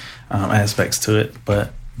many aspects to it.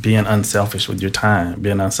 But being unselfish with your time,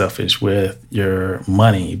 being unselfish with your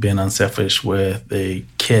money, being unselfish with the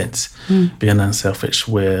kids, being unselfish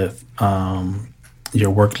with your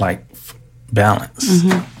work-life balance.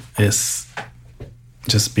 It's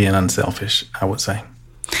just being unselfish, I would say.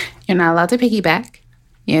 You're not allowed to piggyback.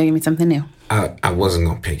 Yeah, give me something new. I wasn't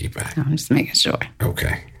going to piggyback. I'm just making sure.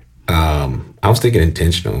 Okay. I was thinking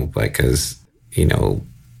intentional, because,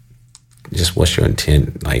 just what's your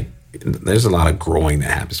intent? Like, there's a lot of growing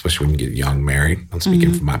that happens, especially when you get young married. I'm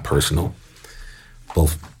speaking from my personal,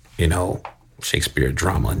 both, Shakespeare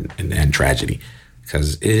drama and tragedy,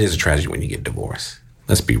 because it is a tragedy when you get divorced.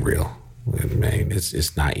 Let's be real. I mean,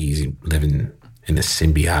 it's not easy living in a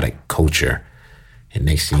symbiotic culture, and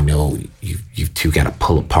next thing you know, you two got to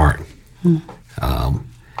pull apart.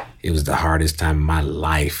 It was the hardest time in my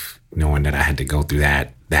life, knowing that I had to go through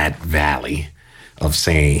that valley of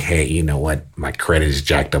saying, hey, you know what, my credit is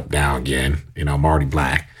jacked up now again. I'm already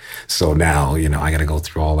black, so now I got to go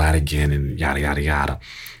through all that again, and yada yada yada.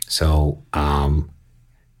 So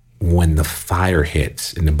when the fire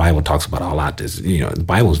hits, and the Bible talks about all that, this, the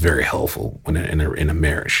Bible is very helpful when in a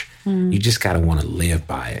marriage. You just got to want to live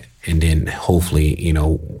by it, and then hopefully,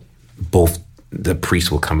 both the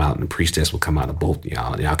priest will come out and the priestess will come out, of both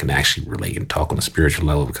y'all can actually relate and talk on a spiritual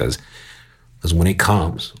level, because when it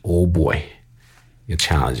comes, oh boy, your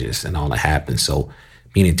challenges and all that happens. So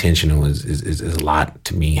being intentional is a lot,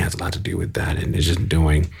 to me, has a lot to do with that, and it's just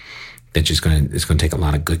doing that. It's going to take a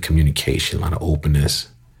lot of good communication, a lot of openness,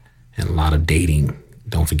 and a lot of dating.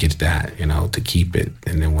 Don't forget that, to keep it.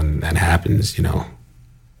 And then when that happens, it'll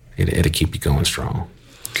keep you going strong.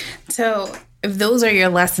 So if those are your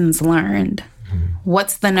lessons learned,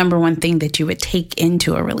 what's the number one thing that you would take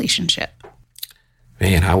into a relationship?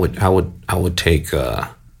 Man, I would take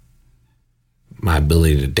my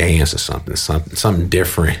ability to dance or something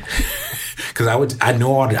different. Because I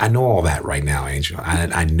know all that right now, Angel.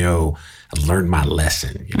 I know I've learned my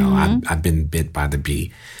lesson. I've been bit by the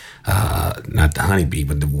bee. Not the honeybee,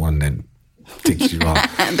 but the one that ticks you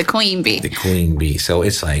off. The queen bee. The queen bee. So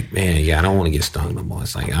it's like, man, I don't want to get stung no more.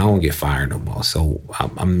 It's like, I don't want to get fired no more. So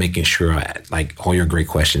I'm making sure, like all your great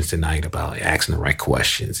questions tonight about asking the right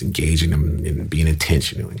questions, engaging them, and being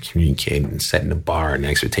intentional and communicating and setting the bar and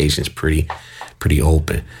expectations pretty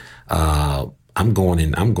open. I'm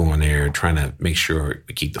going there trying to make sure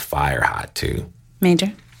we keep the fire hot too.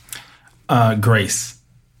 Major? Grace.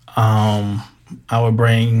 I would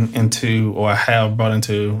bring into, or I have brought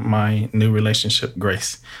into my new relationship,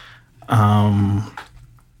 grace. I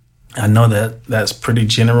know that's pretty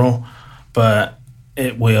general, but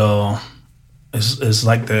it will, it's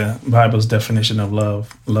like the Bible's definition of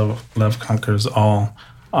love. Love conquers all.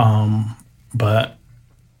 But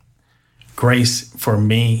grace for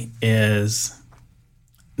me is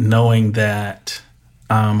knowing that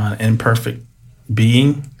I'm an imperfect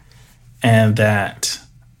being, and that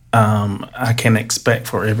I can expect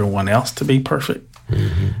for everyone else to be perfect.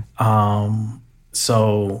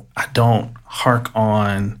 So I don't hark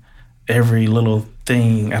on every little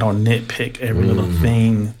thing. I don't nitpick every little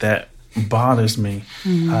thing that bothers me.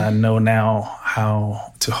 I know now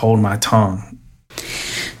how to hold my tongue.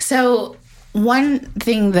 So one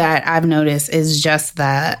thing that I've noticed is just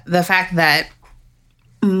the fact that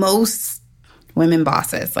most women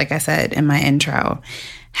bosses, like I said in my intro,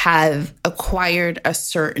 have acquired a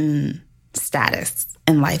certain status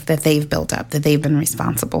in life that they've built up, that they've been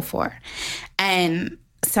responsible for. And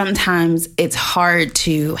sometimes it's hard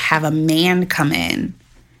to have a man come in,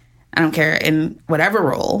 I don't care, in whatever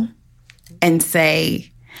role, and say,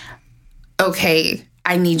 okay,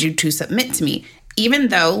 I need you to submit to me. Even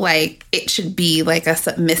though, like, it should be like a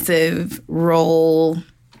submissive role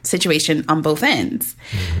situation on both ends.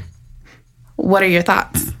 What are your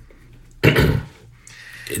thoughts?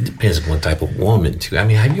 It depends on what type of woman, too. I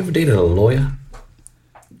mean, have you ever dated a lawyer?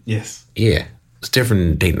 Yes. Yeah. It's different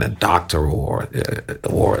than dating a doctor or a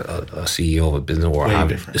CEO of a business.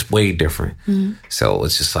 Different. It's way different. So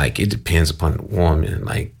it's just like, it depends upon the woman.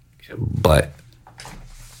 Like, but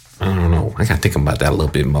I don't know. I got to think about that a little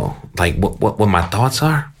bit more. Like, what my thoughts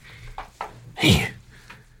are? Man,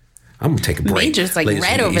 I'm going to take a break. Major's like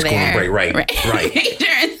red over there. Going break. Right.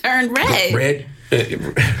 Major turned red. Red.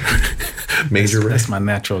 Major red. That's my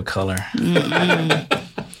natural color.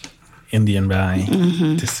 Indian by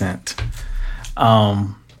descent.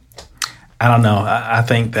 I don't know. I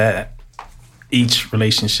think that each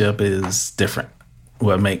relationship is different.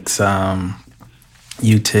 What makes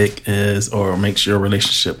you tick is, or makes your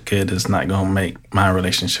relationship good, is not going to make my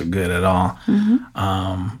relationship good at all.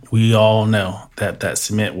 We all know that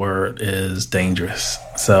submit word is dangerous.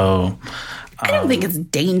 So I don't think it's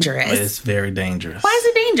dangerous. It's very dangerous. Why is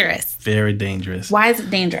it dangerous? Very dangerous. Why is it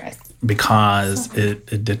dangerous? Because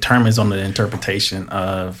it determines on the interpretation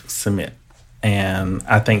of submit. And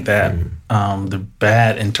I think that the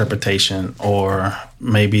bad interpretation, or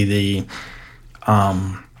maybe the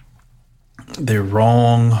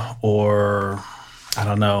wrong, or I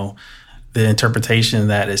don't know, the interpretation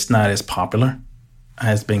that it's not as popular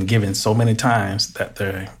has been given so many times that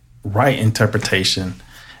the right interpretation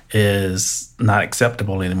is not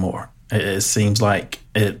acceptable anymore. It seems like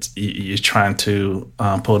you're trying to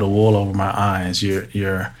pull the wool over my eyes. You're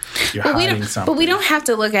hiding something. But we don't have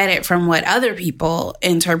to look at it from what other people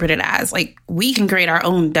interpret it as. Like, we can create our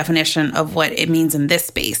own definition of what it means in this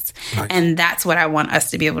space. Right. And that's what I want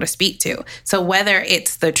us to be able to speak to. So whether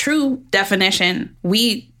it's the true definition,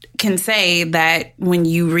 we can say that when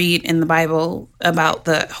you read in the Bible about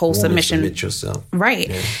the whole submission. Submit yourself. Right.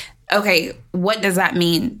 Yeah. Okay, what does that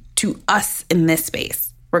mean to us in this space?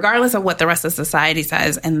 Regardless of what the rest of society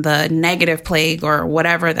says and the negative plague or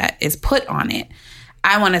whatever that is put on it,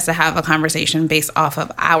 I want us to have a conversation based off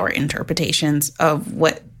of our interpretations of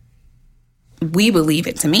what we believe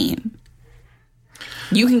it to mean.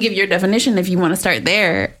 You can give your definition if you want to start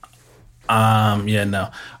there. No.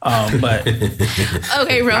 But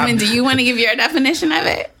okay, Roman, do you want to give your definition of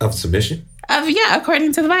it? Of submission?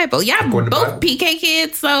 According to the Bible. Yeah, both PK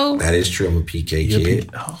kids, so. That is true. I'm a PK kid.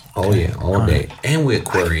 Oh, yeah, all day. And we're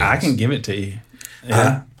Aquarians. I can give it to you.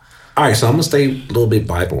 Yeah. All right, so I'm going to stay a little bit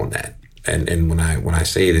Bible on that. And when I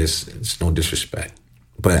say this, it's no disrespect.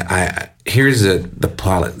 But here's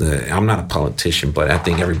I'm not a politician, but I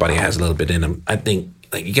think everybody has a little bit in them. I think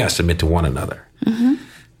you got to submit to one another. Mm-hmm.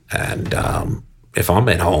 And if I'm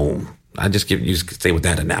at home, I just stay with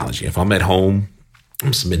that analogy. If I'm at home,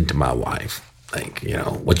 I'm submitting to my wife. Like,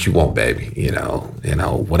 what you want, baby,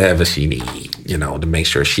 whatever she needs, to make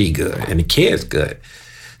sure she good and the kid's good.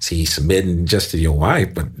 See, submitting just to your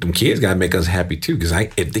wife, but them kids got to make us happy too. Because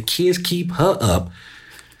if the kids keep her up,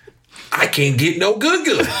 I can't get no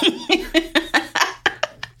good.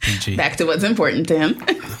 PG. Back to what's important to him.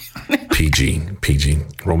 PG.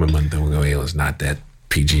 Roman Montagueo is not that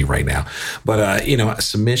PG right now. But,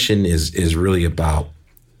 submission is really about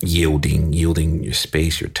yielding your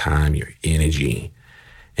space, your time, your energy,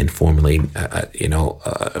 and formulating,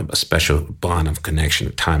 a special bond of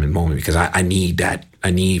connection, time and moment. Because I need that. I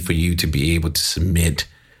need for you to be able to submit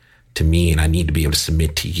to me, and I need to be able to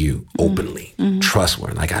submit to you openly,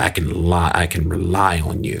 trustworthy. Like I can rely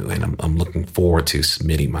on you, and I'm looking forward to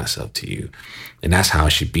submitting myself to you. And that's how it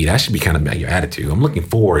should be. That should be kind of your attitude. I'm looking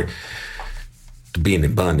forward to being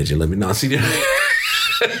in bondage and living. No, see.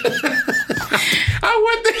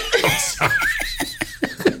 I'm sorry.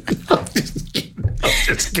 I'm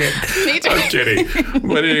just kidding.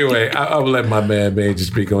 But anyway, I'll let my man Major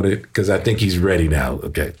speak on it because I think he's ready now.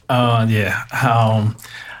 Okay. Yeah.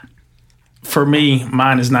 For me,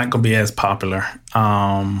 mine is not going to be as popular.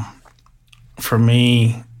 For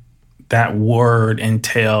me, that word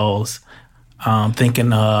entails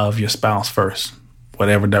thinking of your spouse first,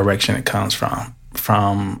 whatever direction it comes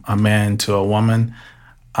from a man to a woman.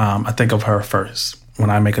 I think of her first. When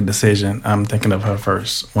I make a decision, I'm thinking of her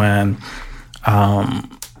first. When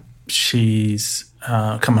she's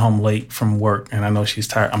coming home late from work and I know she's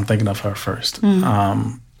tired, I'm thinking of her first.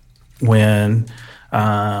 When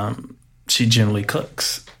she generally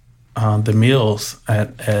cooks the meals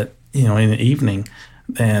at in the evening,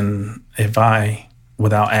 then if I,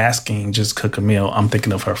 without asking, just cook a meal, I'm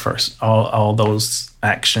thinking of her first. All those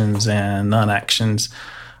actions and non-actions,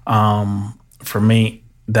 for me,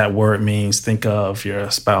 that word means think of your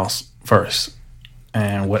spouse first.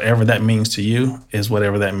 And whatever that means to you is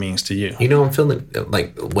whatever that means to you. I'm feeling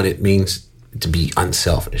like what it means to be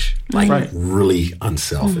unselfish. Like really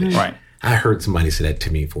unselfish. Mm-hmm. Right. I heard somebody say that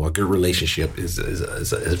to me before. A good relationship is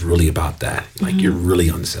really about that. Like you're really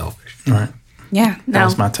unselfish. Right. Yeah. That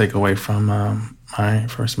was my takeaway from my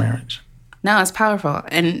first marriage. No, it's powerful.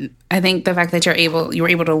 And I think the fact that you were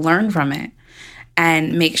able to learn from it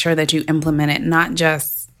and make sure that you implement it, not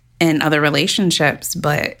just in other relationships,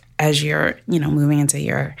 but as you're, moving into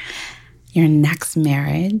your next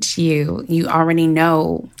marriage, you already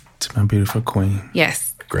know. To my beautiful queen.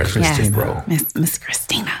 Yes. Christina. Miss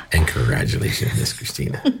Christina. And congratulations, Miss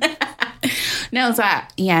Christina. No, so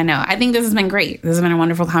I think this has been great. This has been a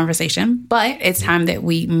wonderful conversation, but it's time that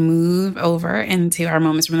we move over into our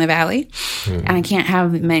Moments from the Valley. And I can't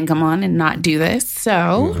have men come on and not do this.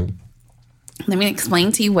 So let me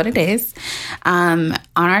explain to you what it is. On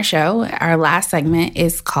our show, our last segment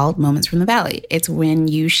is called Moments from the Valley. It's when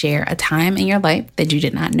you share a time in your life that you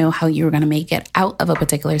did not know how you were going to make it out of a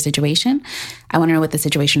particular situation. I want to know what the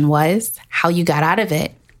situation was, how you got out of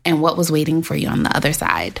it, and what was waiting for you on the other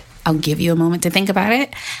side. I'll give you a moment to think about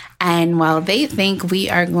it. And while they think,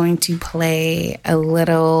 we are going to play a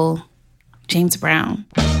little James Brown.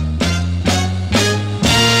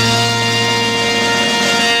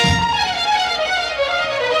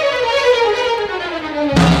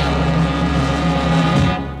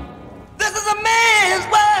 This is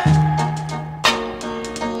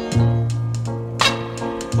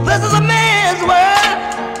a man's world,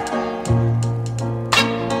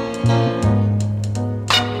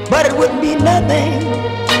 but it wouldn't be nothing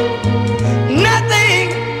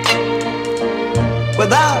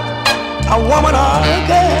without a woman or a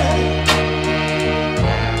girl.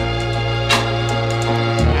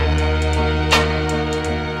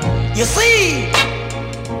 You see,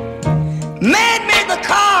 man made the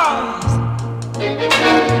cars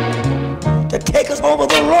to take us over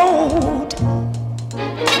the road.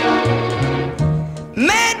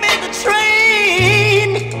 Man made the train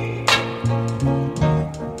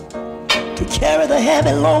to carry the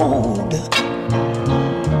heavy load.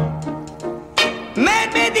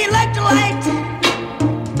 Man made the electric light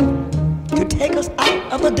to take us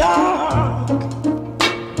out of the dark.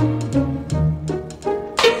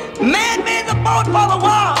 Man made the boat for the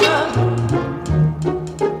water,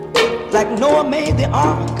 like Noah made the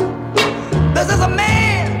ark. This is a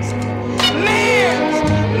man's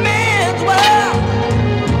world,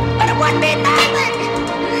 but it wouldn't be nothing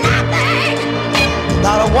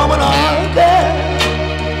without a woman or a girl.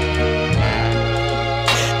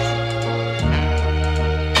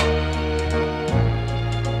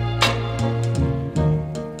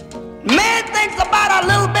 Man thinks about a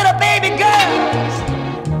little bit of baby girls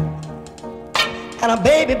and a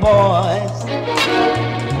baby boys.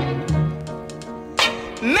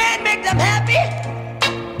 Man make them happy,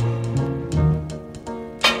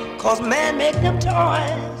 'cause man make them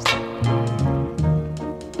toys.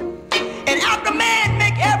 And after man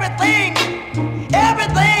make everything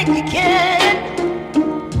he can,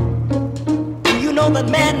 you know that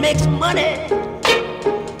man makes money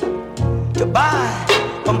to buy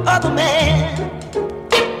from other men.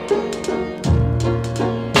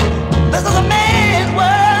 This is a man's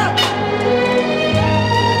world,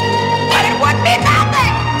 but it wouldn't be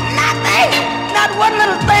nothing, not one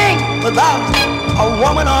little thing without a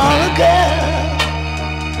woman or a girl.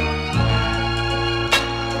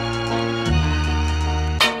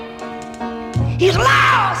 He's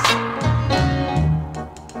lost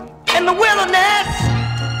in the wilderness.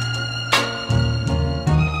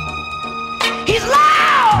 He's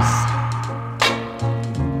lost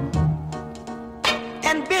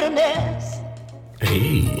in bitterness.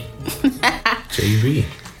 Hey, JV.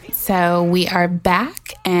 So we are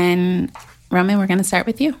back, and Roman, we're going to start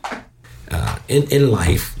with you. In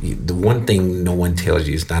life, the one thing no one tells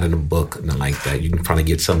you, it's not in a book, nothing like that. You can probably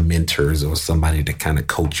get some mentors or somebody to kind of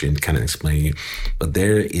coach you and kind of explain you. But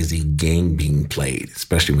there is a game being played,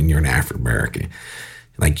 especially when you're an African American.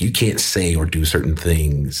 Like, you can't say or do certain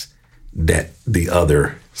things that the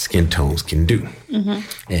other skin tones can do.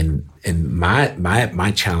 And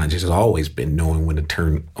my challenge has always been knowing when to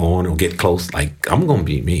turn on or get close. Like, I'm going to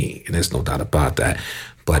be me, and there's no doubt about that.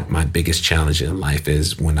 But my biggest challenge in life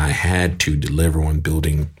is when I had to deliver on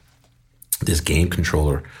building this game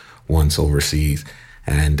controller once overseas,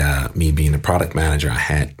 and me being a product manager, I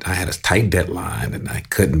had a tight deadline and I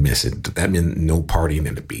couldn't miss it. That meant no partying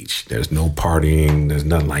in the beach. There's no partying. There's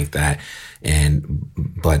nothing like that.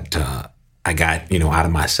 But I got out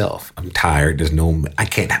of myself. I'm tired. I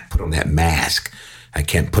can't put on that mask. I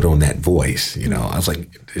can't put on that voice. I was like,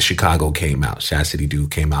 Chicago came out, Shot City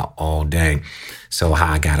Dude came out all day. So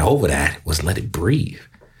how I got over that was let it breathe.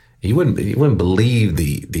 You wouldn't believe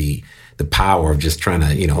the power of just trying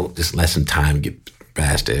to, just let some time get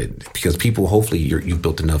past it. Because people, hopefully you've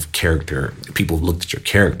built enough character. People have looked at your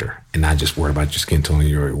character and not just worried about your skin tone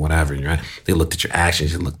or whatever. Right? They looked at your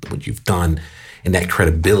actions, they looked at what you've done, and that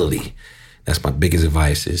credibility. That's my biggest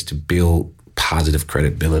advice, is to build positive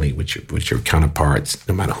credibility with your counterparts,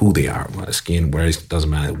 no matter who they are, whether skin, race, doesn't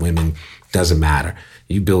matter, women, doesn't matter.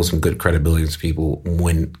 You build some good credibility with people.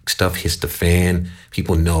 When stuff hits the fan,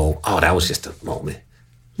 people know, oh, that was just a moment.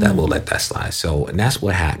 that we'll let that slide. So, and that's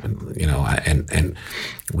what happened, you know, and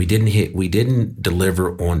we didn't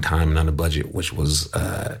deliver on time and under budget, which was,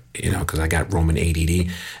 you know, because I got Roman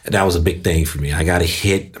ADD. That was a big thing for me. I got to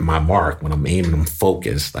hit my mark when I'm aiming, I'm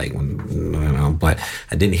focused, like when, you know, but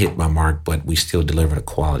I didn't hit my mark, but we still delivered a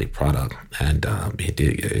quality product. And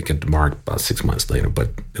it got the mark about 6 months later, but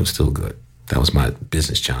it was still good. That was my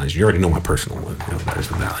business challenge. You already know my personal one, you know, there's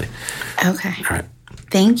the Valley. Okay. All right.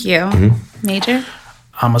 Thank you. Major?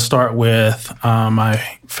 I'm going to start with my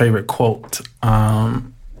favorite quote.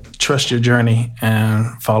 Trust your journey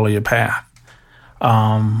and follow your path.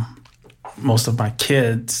 Most of my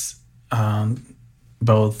kids,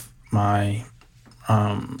 both my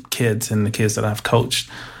kids and the kids that I've coached,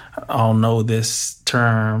 all know this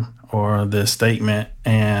term or this statement.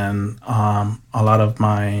 And a lot of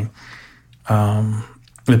my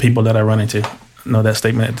the people that I run into know that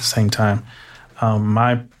statement at the same time.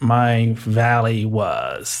 My Valley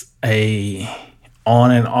was a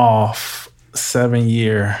on and off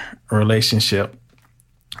 7-year relationship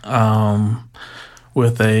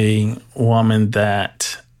with a woman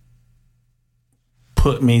that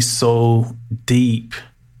put me so deep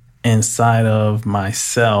inside of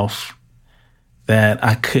myself that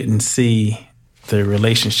I couldn't see the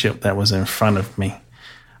relationship that was in front of me.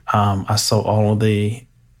 I saw all of the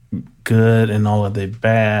good and all of the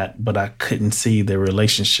bad, but I couldn't see the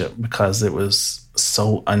relationship because it was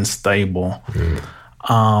so unstable.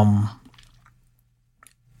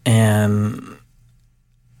 And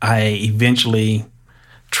I eventually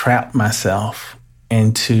trapped myself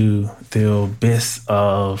into the abyss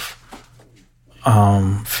of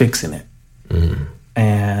fixing it.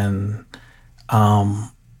 And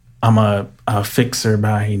I'm a fixer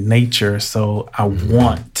by nature, so I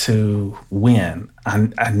want to win.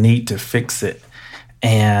 I need to fix it.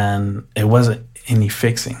 And it wasn't any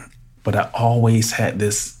fixing, but I always had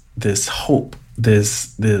this hope,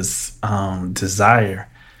 this desire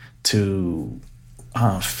to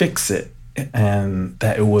fix it and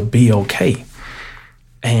that it would be okay.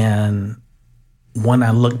 And when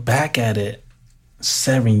I look back at it,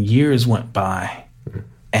 7 years went by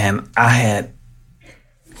and I had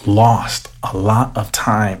lost a lot of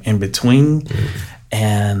time in between,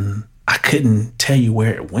 and I couldn't tell you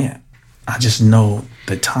where it went. I just know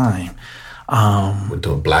the time. Went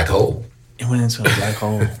to a black hole. It went into a black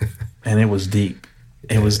hole, and it was deep.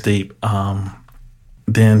 It was deep.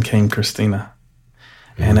 Then came Christina,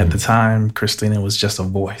 and at the time, Christina was just a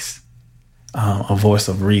voice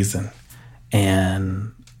of reason,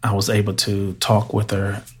 and I was able to talk with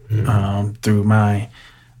her through my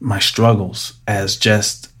struggles as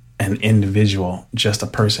just an individual, just a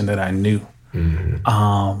person that I knew.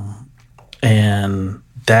 And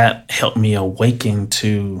that helped me awaken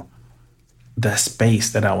to that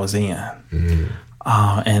space that I was in,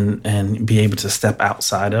 and be able to step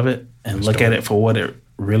outside of it and look at it for what it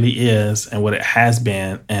really is and what it has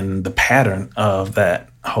been and the pattern of that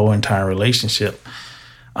whole entire relationship,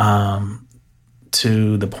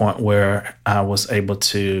 to the point where I was able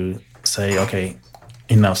to say, okay,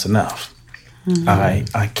 enough's enough.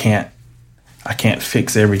 I can't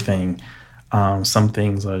fix everything. Some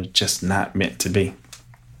things are just not meant to be.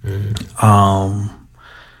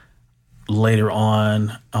 Later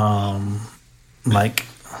on, like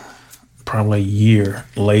probably a year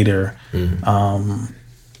later,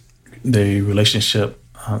 the relationship,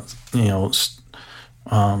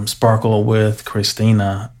 sparkled with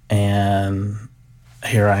Christina, and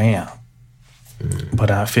here I am. But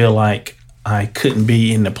I feel like I couldn't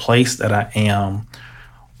be in the place that I am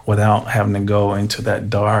without having to go into that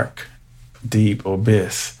dark, deep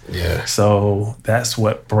abyss. Yeah. So that's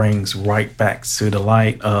what brings right back to the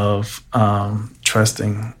light of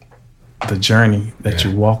trusting the journey that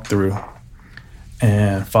you walk through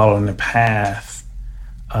and following the path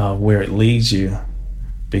of where it leads you,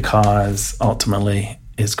 because ultimately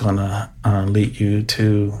it's going to lead you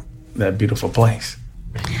to that beautiful place.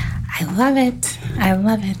 I love it. I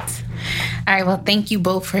love it. All right. Well, thank you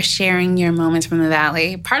both for sharing your moments from the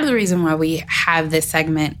Valley. Part of the reason why we have this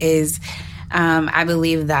segment is I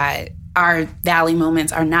believe that our Valley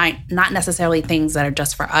moments are not necessarily things that are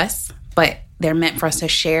just for us, but they're meant for us to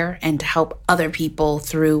share and to help other people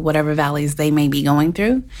through whatever valleys they may be going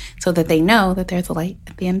through, so that they know that there's a light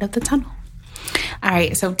at the end of the tunnel. All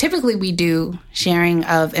right. So typically we do sharing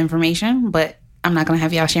of information, but I'm not going to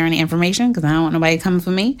have y'all share any information because I don't want nobody coming for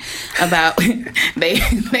me about their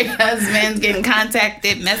husbands getting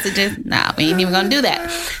contacted, messages. Nah, we ain't even going to do that.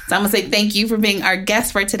 So I'm going to say thank you for being our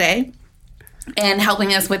guest for today. and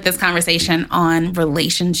helping us with this conversation on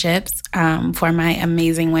relationships for my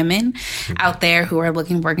amazing women out there who are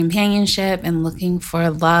looking for companionship and looking for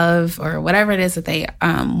love or whatever it is that they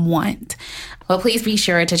want. Well, please be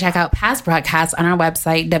sure to check out past broadcasts on our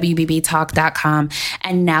website, WBBTalk.com.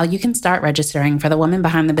 And now you can start registering for the Woman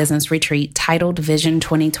Behind the Business retreat titled Vision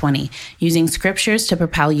 2020, using scriptures to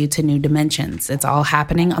propel you to new dimensions. It's all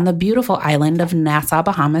happening on the beautiful island of Nassau,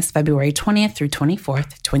 Bahamas, February 20th through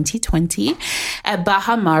 24th, 2020 at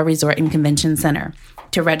Baha Mar Resort and Convention Center.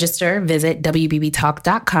 To register, visit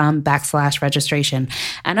WBBTalk.com/registration.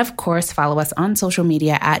 And of course, follow us on social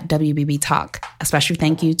media at WBB Talk. A special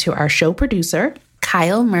thank you to our show producer,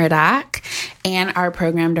 Kyle Murdoch, and our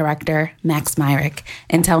program director, Max Myrick.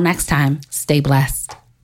 Until next time, stay blessed.